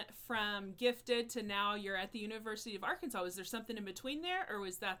transition from gifted to now you're at the University of Arkansas? Was there something in between there, or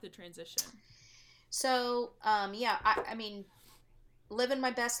was that the transition? So, yeah, I mean, living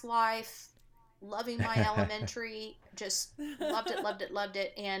my best life, loving my elementary, just loved it, loved it, loved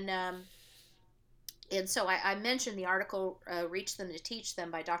it. And so I mentioned the article, Reach Them to Teach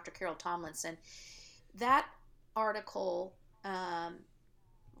Them by Dr. Carol Tomlinson. That article, that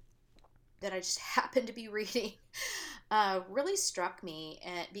I just happened to be reading, really struck me,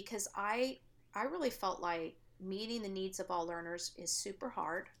 and because I really felt like meeting the needs of all learners is super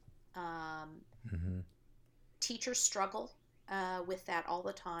hard. Um, Mm-hmm. Teachers struggle with that all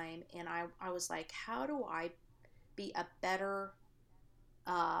the time, and I was like, how do I be a better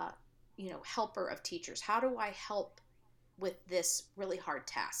uh, helper of teachers? How do I help with this really hard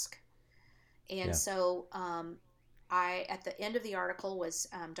task? And Yeah. so I, at the end of the article, was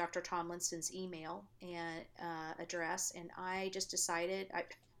Dr. Tomlinson's email and address, and I just decided, I've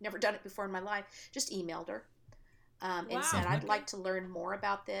never done it before in my life, just emailed her, and said, Wow. Mm-hmm. I'd Okay. like to learn more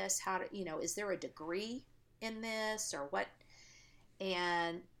about this. How to, is there a degree in this or what?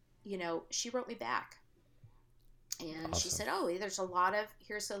 And, she wrote me back, and she Awesome. said, oh, here's a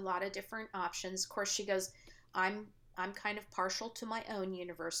lot of different options. Of course, she goes, I'm I'm kind of partial to my own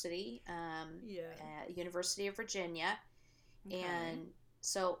university, Yeah. University of Virginia, Okay. and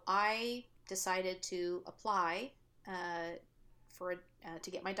so I decided to apply uh,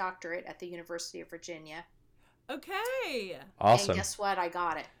 to get my doctorate at the University of Virginia. Okay. And Awesome. guess what? I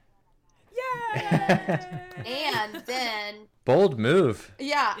got it. And Yay! and then Bold move.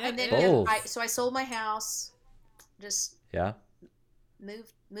 yeah, It and then Bold. I sold my house, just Yeah.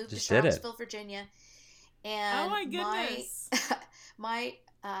 moved to Just did it. Charlottesville, Virginia, Oh and my my goodness. my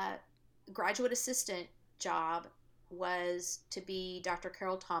graduate assistant job was to be Dr.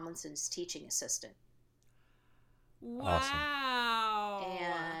 Carol Tomlinson's teaching assistant. Awesome. Wow.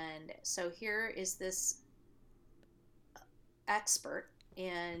 And so here is this expert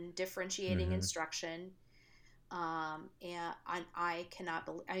in differentiating Mm-hmm. instruction. And I cannot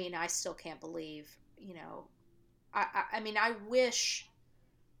believe, I mean, I still can't believe, I mean, I wish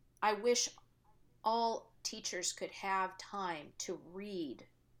all teachers could have time to read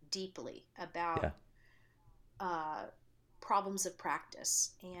deeply about Yeah. uh, problems of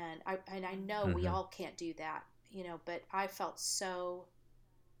practice. And I know we Mm-hmm. all can't do that, but I felt so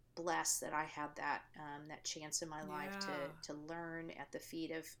blessed that I had that chance in my life Yeah. to learn at the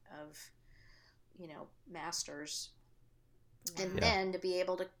feet of masters, and Yeah. Wow. then to be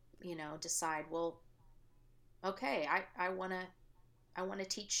able to decide, well, okay, I want to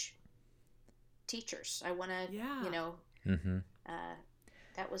teach teachers. I want to, Yeah. Mm-hmm. uh,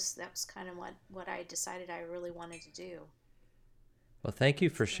 that was kind of what I decided I really wanted to do. Well, thank you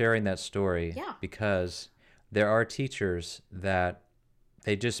That's for great. sharing that story Yeah. because there are teachers that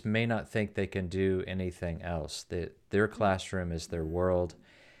they just may not think they can do anything else. That their classroom is their world.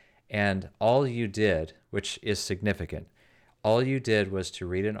 And all you did, which is significant, all you did was to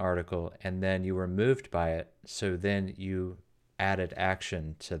read an article and then you were moved by it. So then you added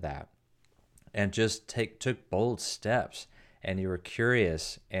action to that and just took bold steps and you were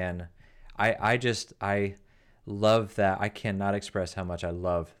curious. And I love that. I cannot express how much I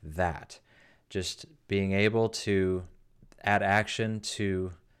love that. Just being able to add action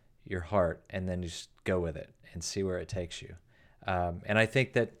to your heart and then just go with it and see where it takes you. And I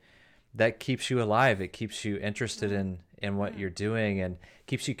think that keeps you alive. It keeps you interested Yeah. in what Yeah. you're doing and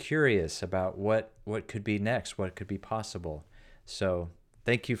keeps you curious about what could be next, what could be possible. So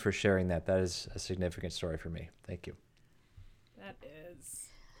thank you for sharing that. That is a significant story for me. Thank you. That is.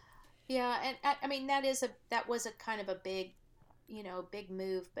 Yeah, and I mean that was a kind of a big, big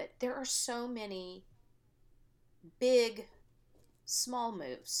move, but there are so many big small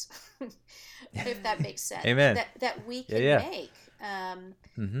moves, if that makes sense, Amen. that we Yeah, can yeah. make.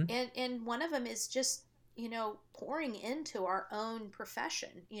 Mm-hmm. And one of them is just, pouring into our own profession,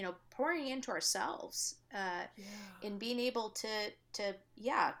 pouring into ourselves, Yeah. and being able to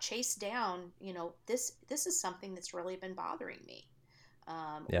yeah, chase down, this is something that's really been bothering me,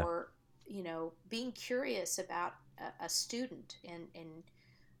 Yeah. or being curious about a student,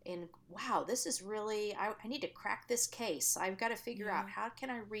 and wow, this is really, I need to crack this case. I've got to figure out Yeah. how can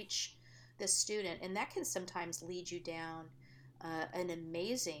I reach the student, and that can sometimes lead you down an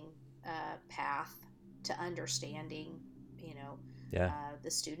amazing path to understanding,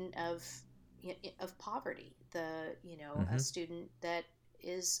 the student of poverty, a student that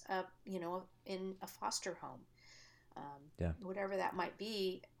is, in a foster home, whatever that might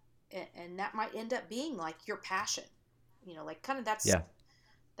be, and that might end up being like your passion, like kind of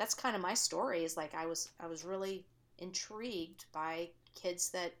that's kind of my story. Is like I was really intrigued by kids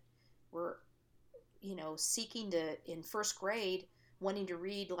that were, seeking to, in first grade, wanting to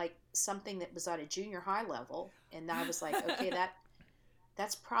read like something that was at a junior high level. And I was like, okay,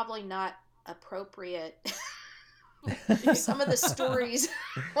 that's probably not appropriate. Some of the stories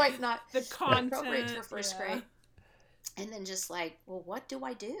might not the content, be appropriate for first grade. And then just like, well, what do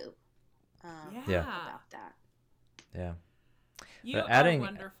I do about that? Yeah. You are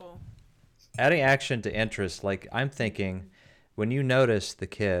wonderful. Adding action to interest, like I'm thinking, when you notice the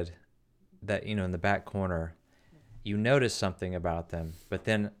kid that, in the back corner, you notice something about them, but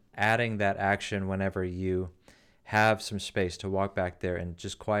then adding that action whenever you have some space to walk back there and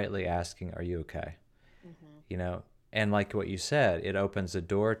just quietly asking, are you okay? And like what you said, it opens a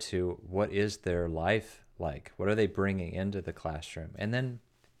door to what is their life like? What are they bringing into the classroom? And then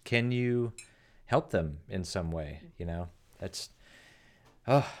can you help them in some way? That's,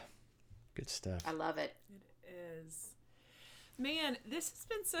 good stuff. I love it. It is. Man, this has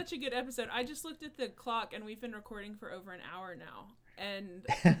been such a good episode. I just looked at the clock and we've been recording for over an hour now. And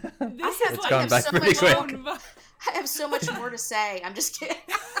this has gone by pretty quick. I have so much more to say. I'm just kidding.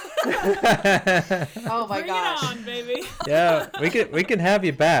 Oh my gosh. Bring it on, baby. Yeah, we can have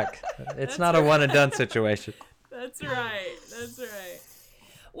you back. It's not a one and done situation. That's right.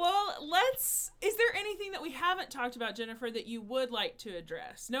 Well, is there anything that we haven't talked about, Jennifer, that you would like to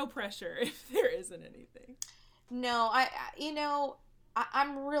address? No pressure if there isn't anything. No,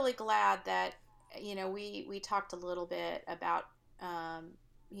 I'm really glad that, we talked a little bit about,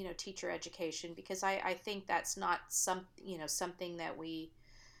 teacher education, because I think that's not something that we,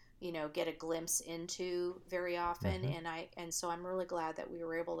 get a glimpse into very often. And so I'm really glad that we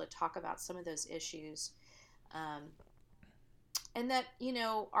were able to talk about some of those issues. And that,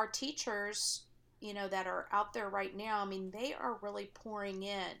 our teachers, that are out there right now, I mean, they are really pouring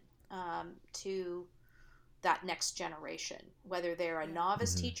in to that next generation, whether they're a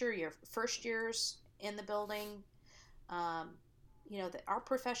novice teacher, your first years in the building, that our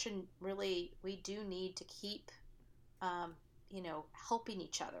profession really, we do need to keep, helping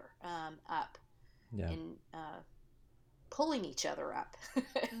each other up and pulling each other up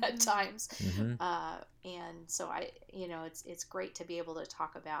at times. And so it's great to be able to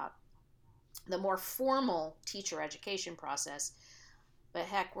talk about the more formal teacher education process. But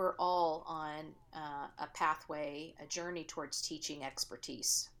heck, we're all on a pathway, a journey towards teaching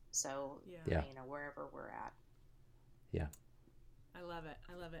expertise. So, wherever we're at. Yeah. I love it.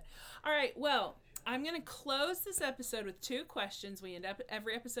 All right. Well, I'm going to close this episode with 2 questions. We end up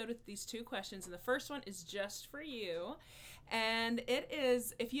every episode with these 2 questions. And the first one is just for you. And it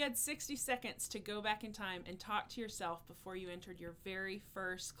is, if you had 60 seconds to go back in time and talk to yourself before you entered your very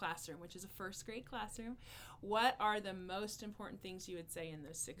first classroom, which is a first grade classroom, what are the most important things you would say in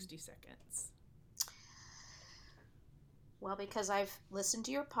those 60 seconds? Well, because I've listened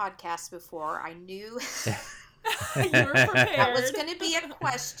to your podcast before, I knew you were prepared. That was going to be a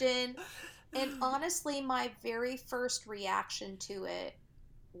question. And honestly, my very first reaction to it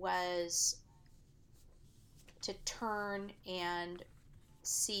was to turn and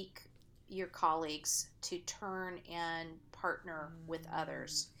seek your colleagues, to turn and partner with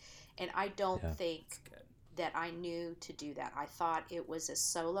others. And I don't think that I knew to do that. I thought it was a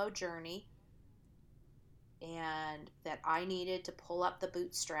solo journey and that I needed to pull up the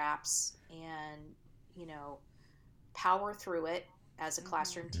bootstraps and, power through it as a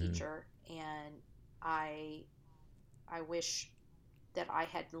classroom teacher. And I wish that I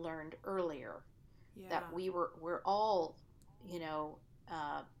had learned earlier that we're all,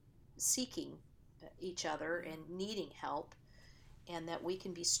 seeking each other and needing help, and that we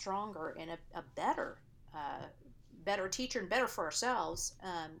can be stronger and a better teacher and better for ourselves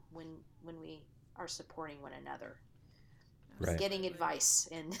when we are supporting one another, getting advice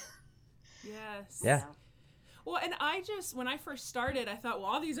and Well, and when I first started, I thought,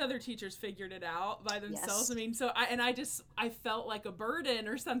 well, all these other teachers figured it out by themselves. Yes. I mean, I felt like a burden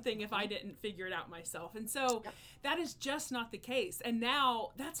or something if I didn't figure it out myself. And so that is just not the case. And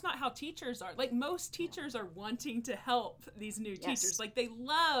now that's not how teachers are. Like, most teachers are wanting to help these new teachers. Like, they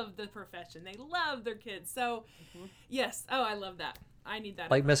love the profession. They love their kids. So yes. Oh, I love that. I need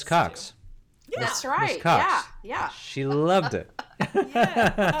that. Like Miss Cox. Yeah. That's right. Miss Cox. Yeah. She loved it.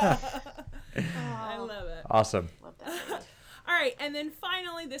 I love it. Awesome. Love that. All right, and then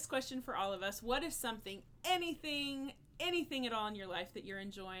finally, this question for all of us: what is something, anything at all in your life that you're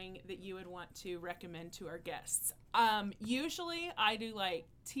enjoying that you would want to recommend to our guests? Usually, I do like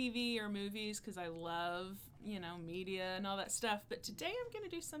TV or movies because I love media and all that stuff. But today, I'm going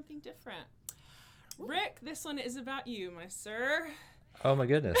to do something different. Rick, this one is about you, my sir. Oh my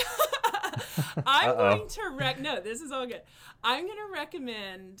goodness. I'm going to no, this is all good. I'm going to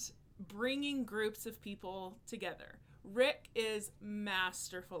recommend bringing groups of people together. Rick is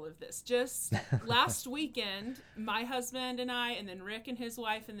masterful of this. Just last weekend, my husband and I, and then Rick and his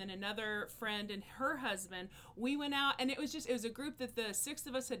wife, and then another friend and her husband, we went out, and it was a group that the six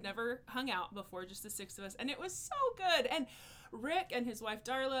of us had never hung out before, just the six of us, and it was so good. And Rick and his wife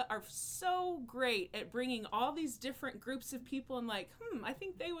Darla are so great at bringing all these different groups of people and I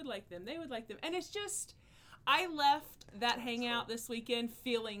think they would like them. And it's just, I left that hangout this weekend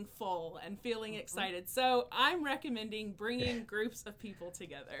feeling full and feeling excited. So I'm recommending bringing groups of people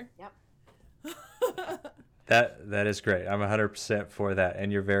together. Yep. That is great. I'm 100% for that, and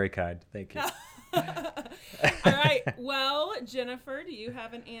you're very kind. Thank you. All right. Well, Jennifer, do you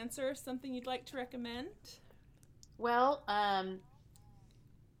have an answer, something you'd like to recommend? Well,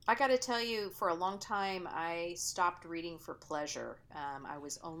 I got to tell you, for a long time, I stopped reading for pleasure. I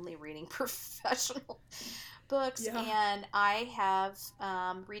was only reading professional books, and I have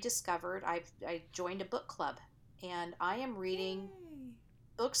rediscovered. I joined a book club, and I am reading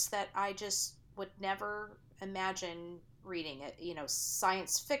books that I just would never imagine reading.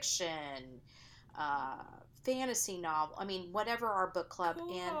 Science fiction, fantasy novel. I mean, whatever our book club,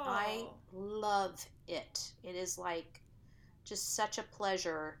 and I love it. It is like just such a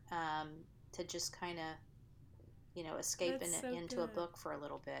pleasure to just kind of, escape into a book for a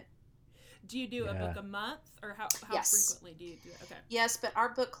little bit. Do you do a book a month, or how Yes. frequently do you do it? Okay. Yes, but our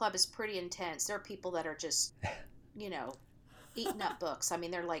book club is pretty intense. There are people that are just, eating up books. I mean,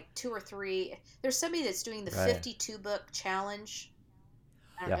 they're like 2 or 3. There's somebody that's doing the 52 book challenge.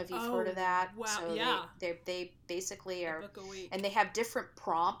 I don't know if you've heard of that. Wow. So yeah. They basically are, a book a week. and they have different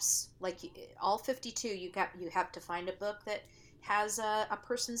prompts. Like all 52, you have to find a book that has a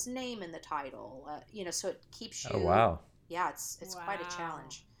person's name in the title. So it keeps you. Oh wow. Yeah, it's quite a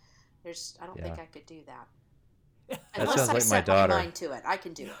challenge. I don't think I could do that. That Unless sounds I like my set daughter. my mind to it, I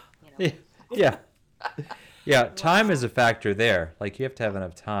can do it. Yeah. Yeah, time is a factor there. Like, you have to have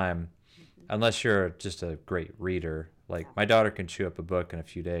enough time, unless you're just a great reader. Like, my daughter can chew up a book in a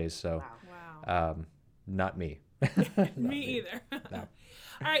few days, so Wow. not me. Me either. No. All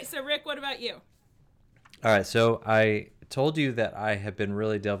right, so Rick, what about you? All right, so I told you that I have been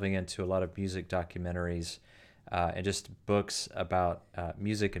really delving into a lot of music documentaries and just books about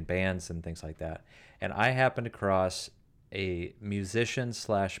music and bands and things like that. And I happened across a musician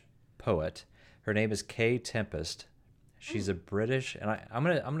 / poet. Her name is Kay Tempest. She's a British, and I'm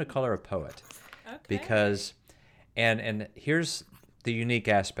gonna call her a poet, because, and here's the unique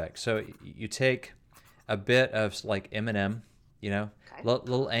aspect. So you take a bit of like Eminem,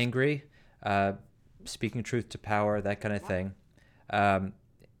 little angry, speaking truth to power, that kind of thing,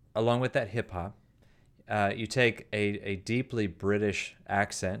 along with that hip hop. You take a deeply British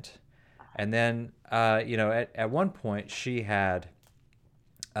accent, and then at one point she had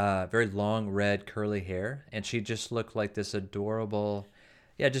very long red curly hair, and she just looked like this adorable,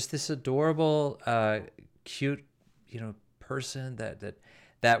 cute, person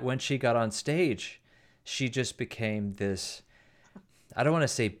that when she got on stage, she just became this, I don't want to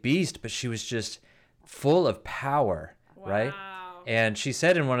say beast, but she was just full of power, right? And she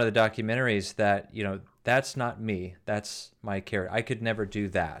said in one of the documentaries that, that's not me, that's my character. I could never do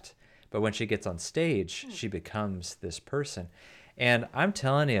that. But when she gets on stage, she becomes this person. And I'm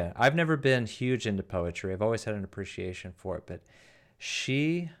telling you, I've never been huge into poetry. I've always had an appreciation for it, but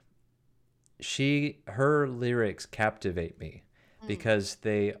her lyrics captivate me because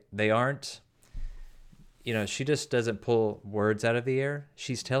they aren't, she just doesn't pull words out of the air.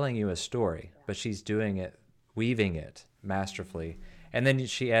 She's telling you a story, but she's doing it, weaving it masterfully. And then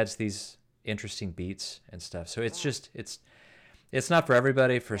she adds these interesting beats and stuff. So it's just, it's not for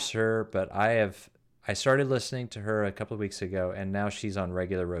everybody for sure, but I started listening to her a couple of weeks ago, and now she's on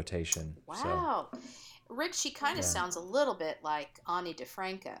regular rotation. Wow. So, Rick, she kind of sounds a little bit like Ani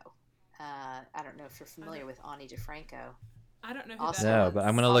DeFranco. I don't know if you're familiar with Ani DeFranco. I don't know who Also, that is. No, but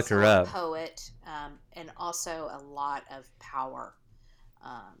I'm going to look her up. Poet, and also a lot of power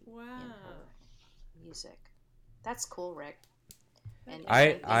in her music. That's cool, Rick. And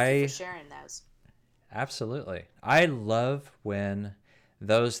thank you for sharing those. Absolutely. I love when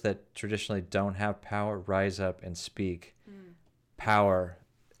those that traditionally don't have power rise up and speak power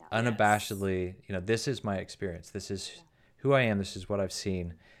unabashedly, this is my experience. This is who I am. This is what I've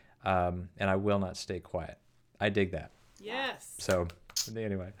seen. And I will not stay quiet. I dig that. Yes. So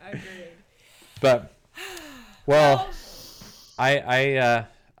anyway. I agree. But, well, I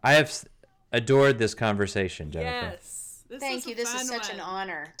have adored this conversation, Jennifer. Yes. Thank you. This is such an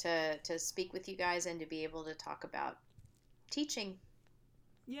honor to speak with you guys and to be able to talk about teaching.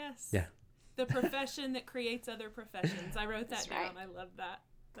 Yes. Yeah. The profession that creates other professions. I wrote that That's down. right. I love that.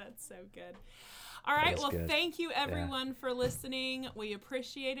 That's so good. All right. Well, good. thank you everyone for listening. We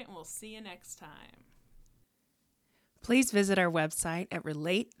appreciate it, and we'll see you next time. Please visit our website at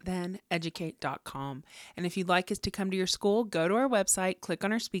relatetheneducate.com. And if you'd like us to come to your school, go to our website, click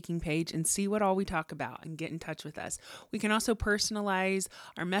on our speaking page, and see what all we talk about and get in touch with us. We can also personalize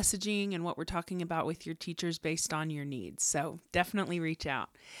our messaging and what we're talking about with your teachers based on your needs. So definitely reach out.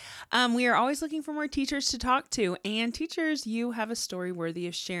 We are always looking for more teachers to talk to, and teachers, you have a story worthy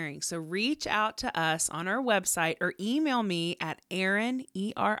of sharing. So reach out to us on our website or email me at Erin,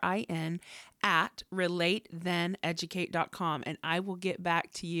 ERIN, at relatetheneducate.com, and I will get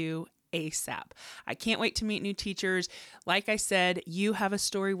back to you ASAP. I can't wait to meet new teachers. Like I said, you have a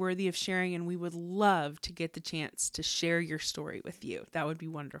story worthy of sharing, and we would love to get the chance to share your story with you. That would be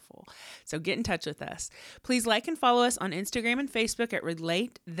wonderful. So get in touch with us. Please like and follow us on Instagram and Facebook at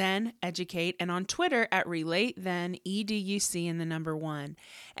Relate Then Educate, and on Twitter at Relate Then EDUC and the number 1.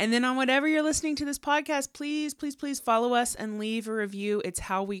 And then on whatever you're listening to this podcast, please, please, please follow us and leave a review. It's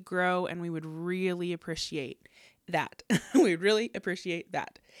how we grow, and we would really appreciate that. We really appreciate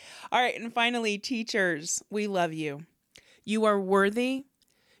that. All right. And finally, teachers, we love you. You are worthy.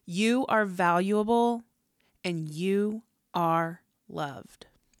 You are valuable, and you are loved.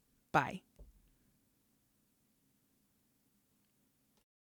 Bye.